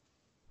you are.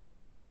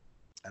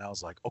 And I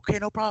was like, okay,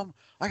 no problem.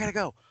 I got to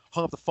go.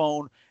 Hung up the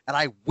phone, and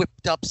I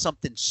whipped up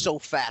something so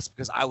fast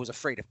because I was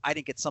afraid if I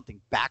didn't get something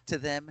back to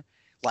them,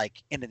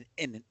 like in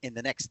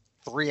the next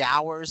 3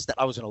 hours, that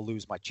I was going to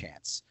lose my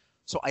chance.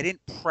 So I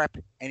didn't prep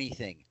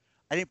anything.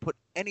 I didn't put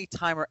any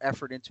time or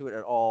effort into it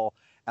at all.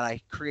 And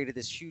I created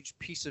this huge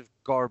piece of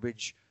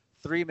garbage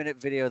 3-minute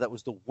video that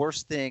was the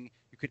worst thing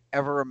you could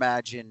ever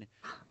imagine.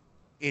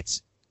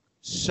 It's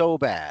so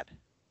bad.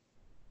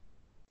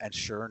 And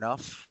sure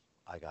enough,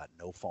 I got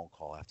no phone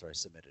call after I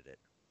submitted it.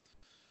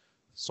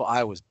 So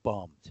I was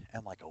bummed.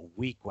 And like a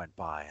week went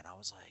by, and I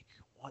was like,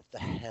 what the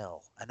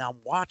hell? And I'm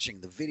watching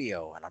the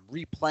video, and I'm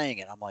replaying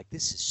it. I'm like,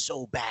 this is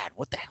so bad.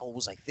 What the hell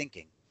was I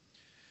thinking?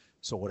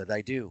 So what did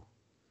I do?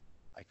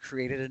 I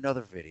created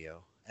another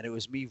video, and it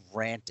was me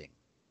ranting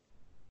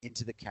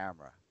into the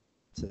camera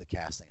to the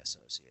casting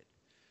associate.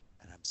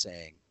 And I'm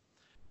saying,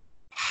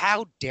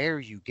 how dare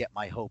you get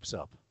my hopes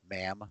up,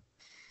 ma'am?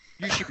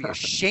 You should be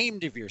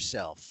ashamed of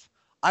yourself.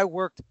 I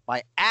worked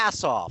my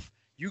ass off.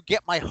 You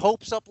get my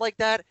hopes up like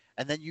that,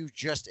 and then you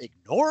just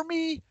ignore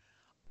me?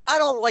 I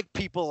don't like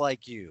people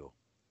like you.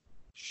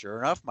 Sure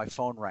enough, my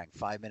phone rang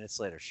 5 minutes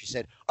later. She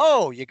said,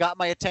 oh, you got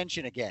my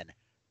attention again.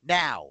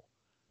 Now,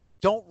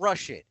 don't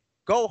rush it.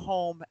 Go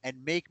home and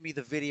make me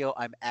the video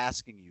I'm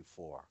asking you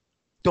for.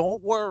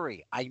 Don't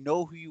worry. I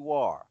know who you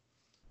are.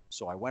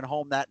 So I went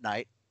home that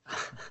night,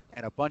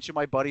 and a bunch of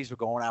my buddies were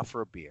going out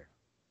for a beer.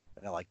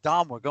 And they're like,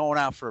 Dom, we're going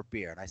out for a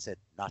beer. And I said,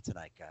 not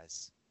tonight,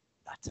 guys.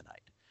 Not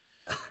tonight.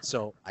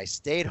 So I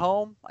stayed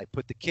home. I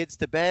put the kids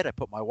to bed. I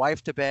put my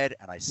wife to bed.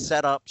 And I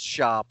set up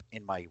shop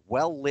in my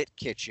well-lit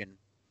kitchen.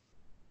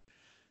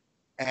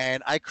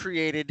 And I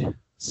created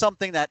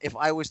something that if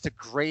I was to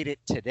grade it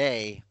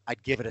today,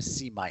 I'd give it a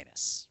C-.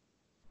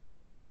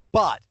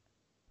 But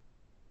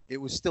it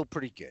was still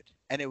pretty good.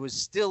 And it was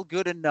still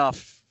good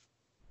enough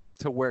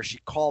to where she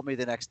called me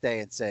the next day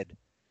and said,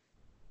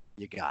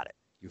 you got it.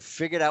 You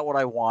figured out what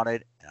I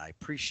wanted, and I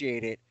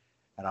appreciate it.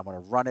 And I'm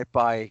going to run it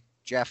by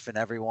Jeff and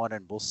everyone,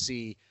 and we'll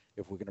see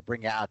if we're going to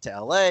bring it out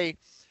to LA.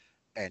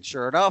 And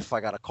sure enough, I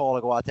got a call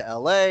to go out to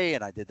LA,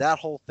 and I did that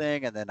whole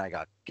thing, and then I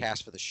got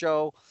cast for the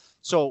show.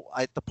 So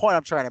the point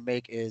I'm trying to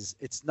make is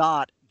it's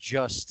not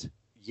just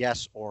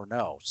yes or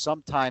no.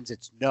 Sometimes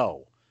it's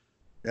no,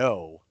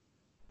 no,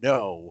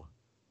 no,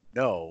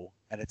 no.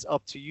 And it's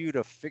up to you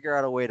to figure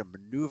out a way to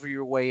maneuver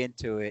your way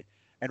into it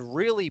and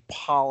really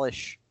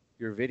polish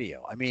your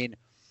video. I mean,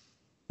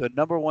 the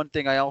number one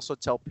thing I also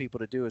tell people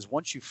to do is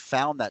once you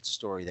found that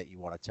story that you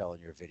want to tell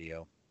in your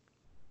video,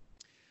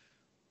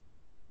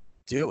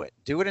 do it.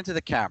 Do it into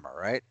the camera,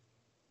 right?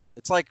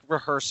 It's like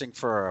rehearsing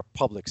for a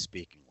public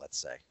speaking, let's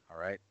say, all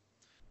right?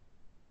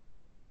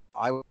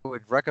 I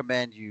would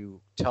recommend you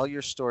tell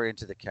your story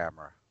into the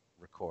camera,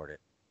 record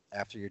it.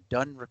 After you're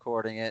done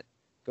recording it,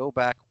 go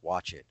back,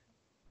 watch it.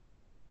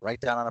 Write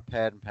down on a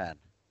pad and pen.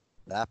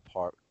 That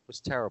part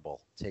was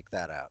terrible. Take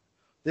that out.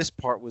 This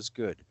part was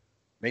good.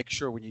 Make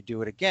sure when you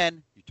do it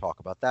again, you talk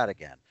about that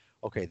again.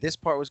 Okay, this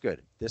part was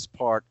good. This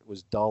part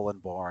was dull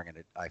and boring,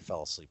 and I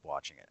fell asleep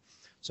watching it.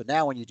 So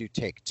now when you do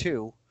take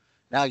 2,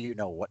 now you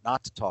know what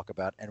not to talk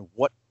about and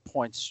what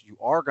points you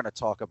are going to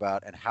talk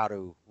about and how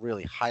to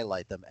really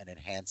highlight them and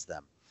enhance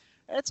them.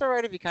 And it's all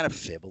right if you kind of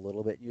fib a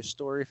little bit in your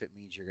story if it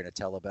means you're going to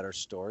tell a better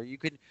story.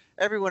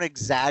 Everyone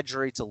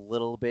exaggerates a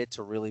little bit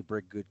to really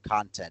bring good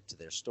content to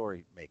their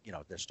story,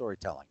 their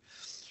storytelling.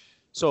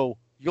 So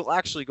you'll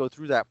actually go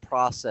through that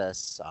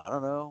process. I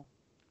don't know.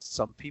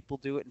 Some people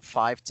do it in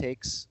 5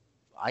 takes.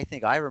 I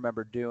think I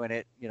remember doing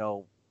it,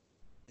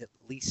 at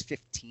least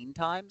 15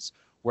 times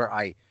where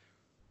I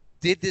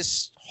did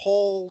this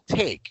whole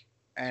take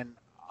and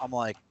I'm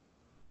like,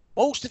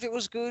 most of it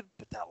was good,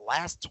 but that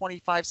last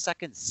 25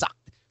 seconds sucked.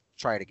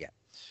 Try it again.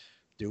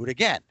 Do it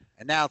again.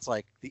 And now it's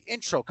like the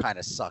intro kind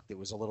of sucked. It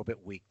was a little bit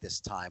weak this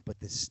time, but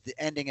the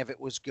ending of it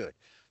was good.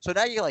 So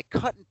now you like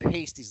cut and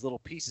paste these little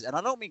pieces. And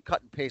I don't mean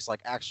cut and paste like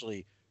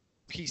actually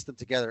piece them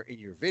together in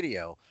your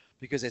video,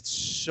 because it's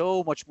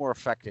so much more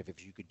effective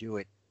if you could do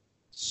it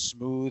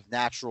smooth,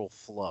 natural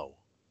flow.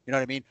 You know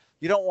what I mean?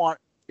 You don't want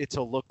it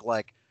to look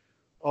like,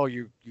 oh,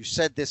 you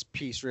said this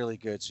piece really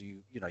good, so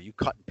you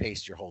cut and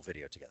paste your whole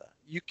video together.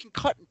 You can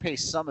cut and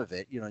paste some of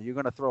it. You're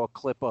going to throw a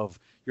clip of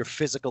your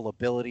physical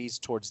abilities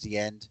towards the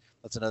end.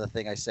 That's another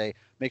thing I say.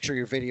 Make sure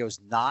your video is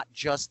not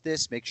just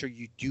this. Make sure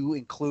you do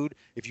include,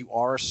 if you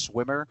are a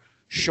swimmer,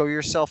 show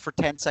yourself for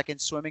 10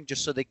 seconds swimming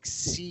just so they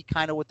see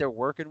kind of what they're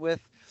working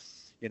with.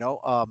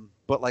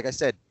 But like I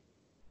said,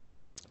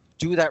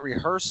 do that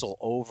rehearsal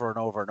over and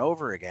over and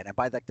over again. And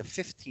by like the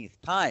 15th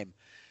time,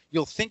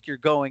 you'll think you're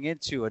going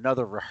into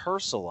another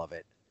rehearsal of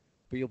it,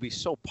 but you'll be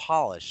so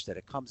polished that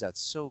it comes out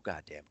so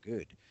goddamn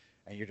good.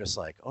 And you're just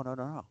like, oh,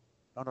 no,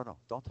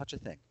 don't touch a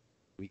thing.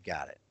 We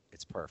got it.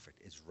 It's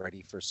perfect. It's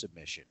ready for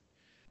submission.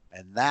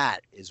 And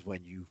that is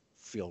when you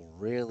feel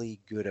really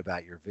good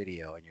about your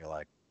video and you're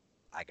like,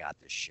 I got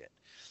this shit.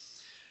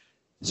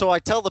 So I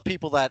tell the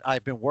people that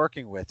I've been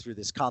working with through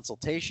this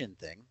consultation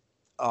thing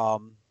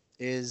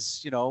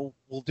is,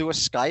 we'll do a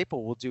Skype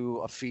or we'll do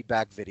a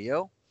feedback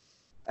video.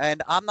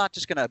 And I'm not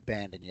just going to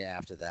abandon you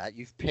after that.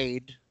 You've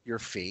paid your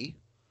fee.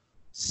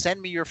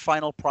 Send me your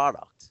final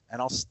product,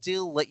 and I'll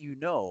still let you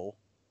know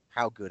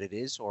how good it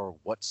is or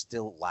what's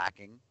still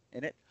lacking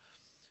in it.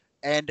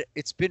 And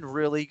it's been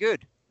really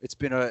good. It's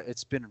been a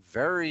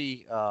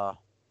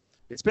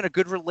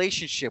good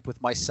relationship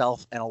with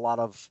myself and a lot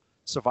of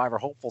Survivor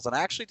hopefuls. And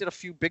I actually did a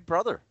few Big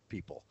Brother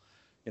people.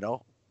 You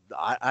know,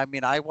 I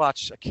mean, I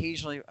watch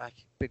occasionally.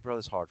 Big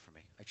Brother's hard for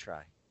me. I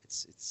try.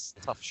 It's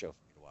a tough show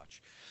for me to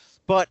watch,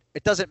 but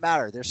it doesn't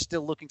matter. They're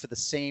still looking for the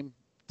same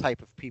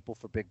type of people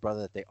for Big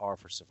Brother that they are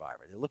for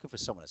Survivor. They're looking for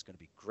someone that's going to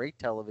be great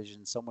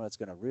television, someone that's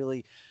going to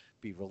really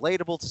be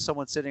relatable to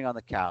someone sitting on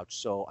the couch.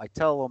 So I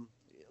tell them,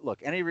 look,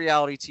 any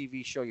reality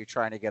TV show you're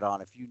trying to get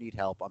on, if you need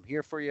help, I'm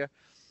here for you.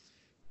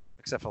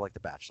 Except for like The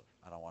Bachelor.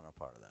 I don't want no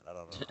part of that. I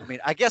don't know. I mean,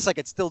 I guess I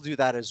could still do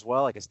that as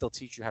well. I could still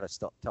teach you how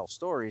to tell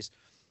stories.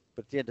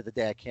 But at the end of the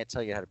day, I can't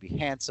tell you how to be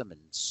handsome and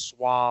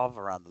suave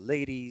around the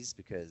ladies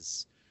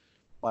because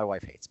my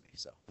wife hates me.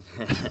 So,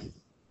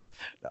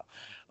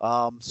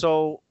 no.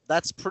 So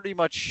that's pretty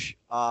much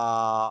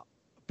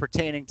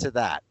pertaining to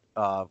that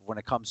when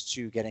it comes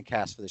to getting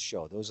cast for the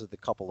show. Those are the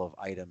couple of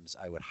items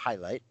I would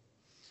highlight.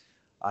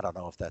 I don't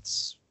know if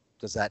does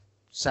that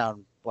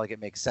sound like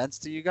it makes sense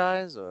to you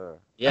guys? Or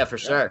Yeah, for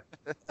sure.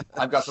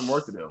 I've got some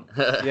work to do.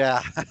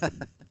 Yeah,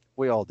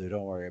 we all do.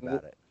 Don't worry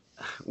about it.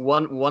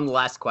 One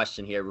last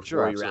question here before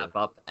Sure, we wrap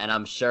up, and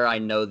I'm sure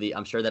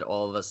that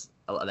all of us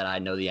that I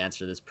know the answer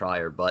to this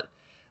prior, but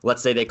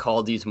let's say they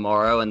called you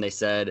tomorrow and they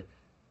said,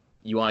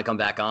 "You want to come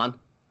back on?"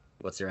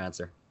 What's your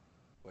answer?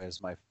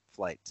 Where's my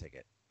flight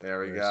ticket?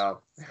 There we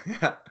go.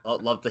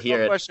 I'd love to hear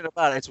No it. question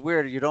about it. It's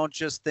weird. You don't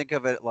just think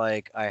of it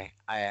like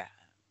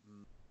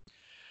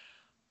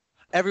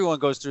everyone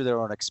goes through their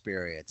own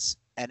experience,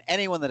 and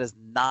anyone that has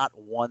not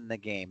won the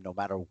game, no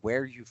matter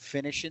where you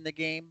finish in the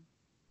game,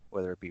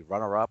 whether it be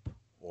runner-up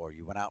or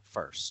you went out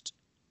first,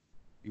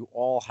 you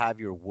all have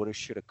your woulda,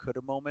 shoulda,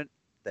 coulda moment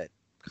that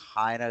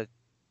kind of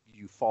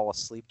you fall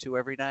asleep to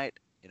every night.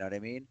 You know what I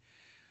mean?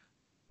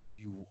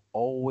 You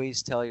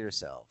always tell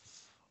yourself,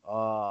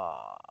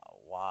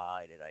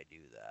 why did I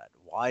do that?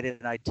 Why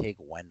didn't I take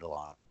Wendell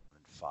on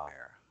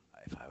fire?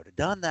 If I would have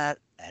done that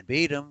and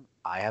beat him,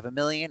 I have $1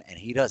 million and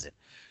he doesn't.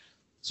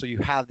 So you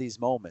have these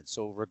moments.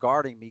 So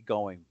regarding me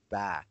going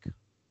back,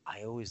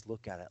 I always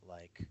look at it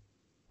like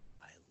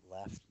I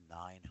left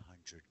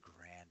 900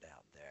 grand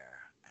out there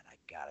and I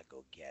gotta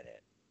go get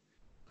it.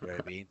 You know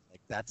what I mean?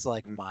 Like that's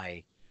like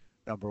my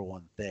number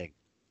one thing.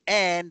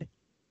 And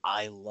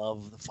I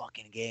love the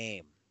fucking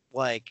game.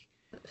 Like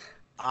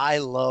I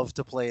love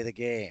to play the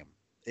game.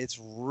 It's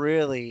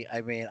really, I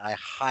mean, I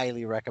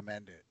highly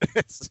recommend it.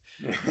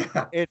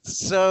 It's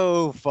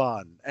so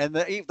fun. And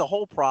the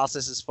whole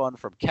process is fun,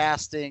 from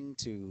casting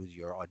to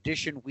your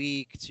audition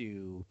week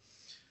to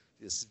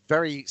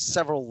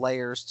several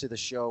layers to the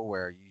show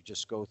where you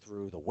just go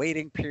through the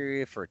waiting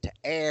period for it to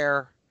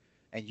air.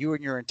 And you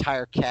and your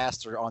entire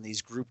cast are on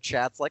these group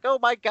chats like, oh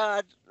my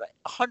God,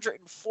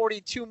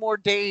 142 more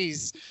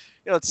days.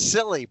 You know, it's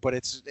silly, but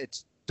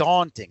it's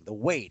daunting. The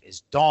wait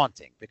is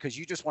daunting because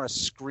you just want to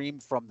scream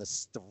from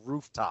the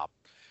rooftop,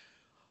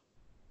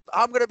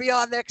 I'm going to be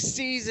on next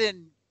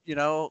season, you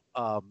know?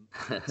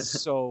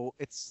 So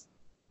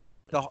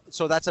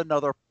so that's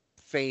another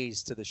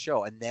phase to the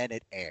show. And then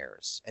it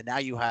airs. And now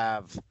you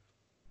have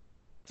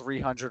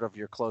 300 of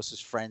your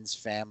closest friends,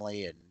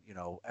 family, and, you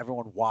know,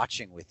 everyone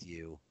watching with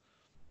you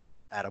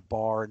at a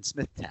bar in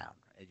Smithtown,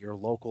 at your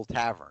local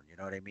tavern, you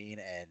know what I mean?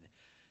 And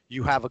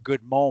you have a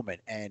good moment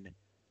and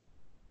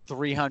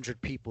 300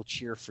 people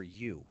cheer for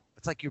you.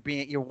 It's like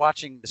you're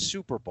watching the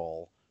Super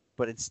Bowl,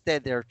 but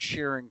instead they're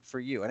cheering for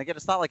you. And again,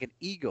 it's not like an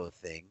ego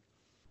thing,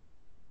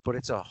 but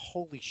it's a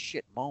holy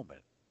shit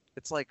moment.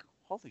 It's like,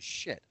 holy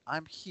shit,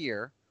 I'm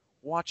here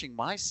watching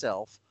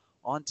myself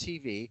on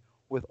TV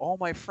with all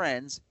my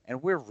friends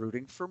and we're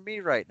rooting for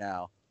me right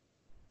now.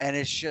 And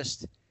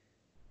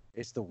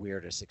it's the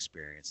weirdest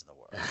experience in the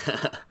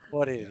world.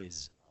 But it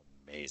is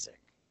amazing.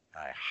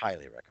 I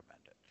highly recommend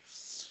it.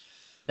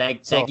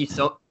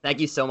 Thank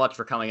you so much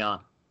for coming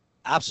on.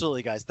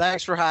 Absolutely, guys.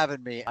 Thanks for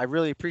having me. I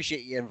really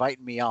appreciate you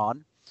inviting me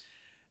on.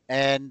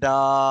 And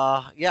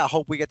yeah, I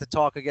hope we get to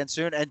talk again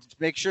soon. And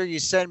make sure you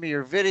send me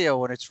your video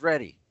when it's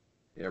ready.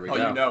 There we go.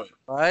 You know it.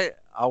 All right?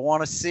 I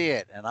want to see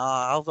it, and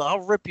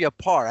I'll rip you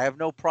apart. I have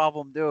no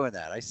problem doing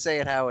that. I say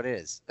it how it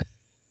is.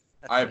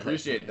 I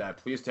appreciate that.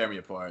 Please tear me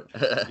apart.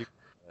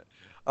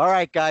 All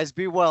right, guys,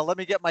 be well. Let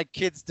me get my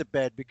kids to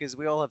bed because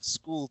we all have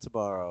school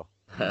tomorrow.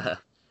 All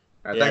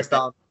right, thanks,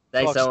 Tom.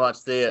 Thanks so much.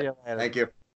 See ya. See you later. Thank you.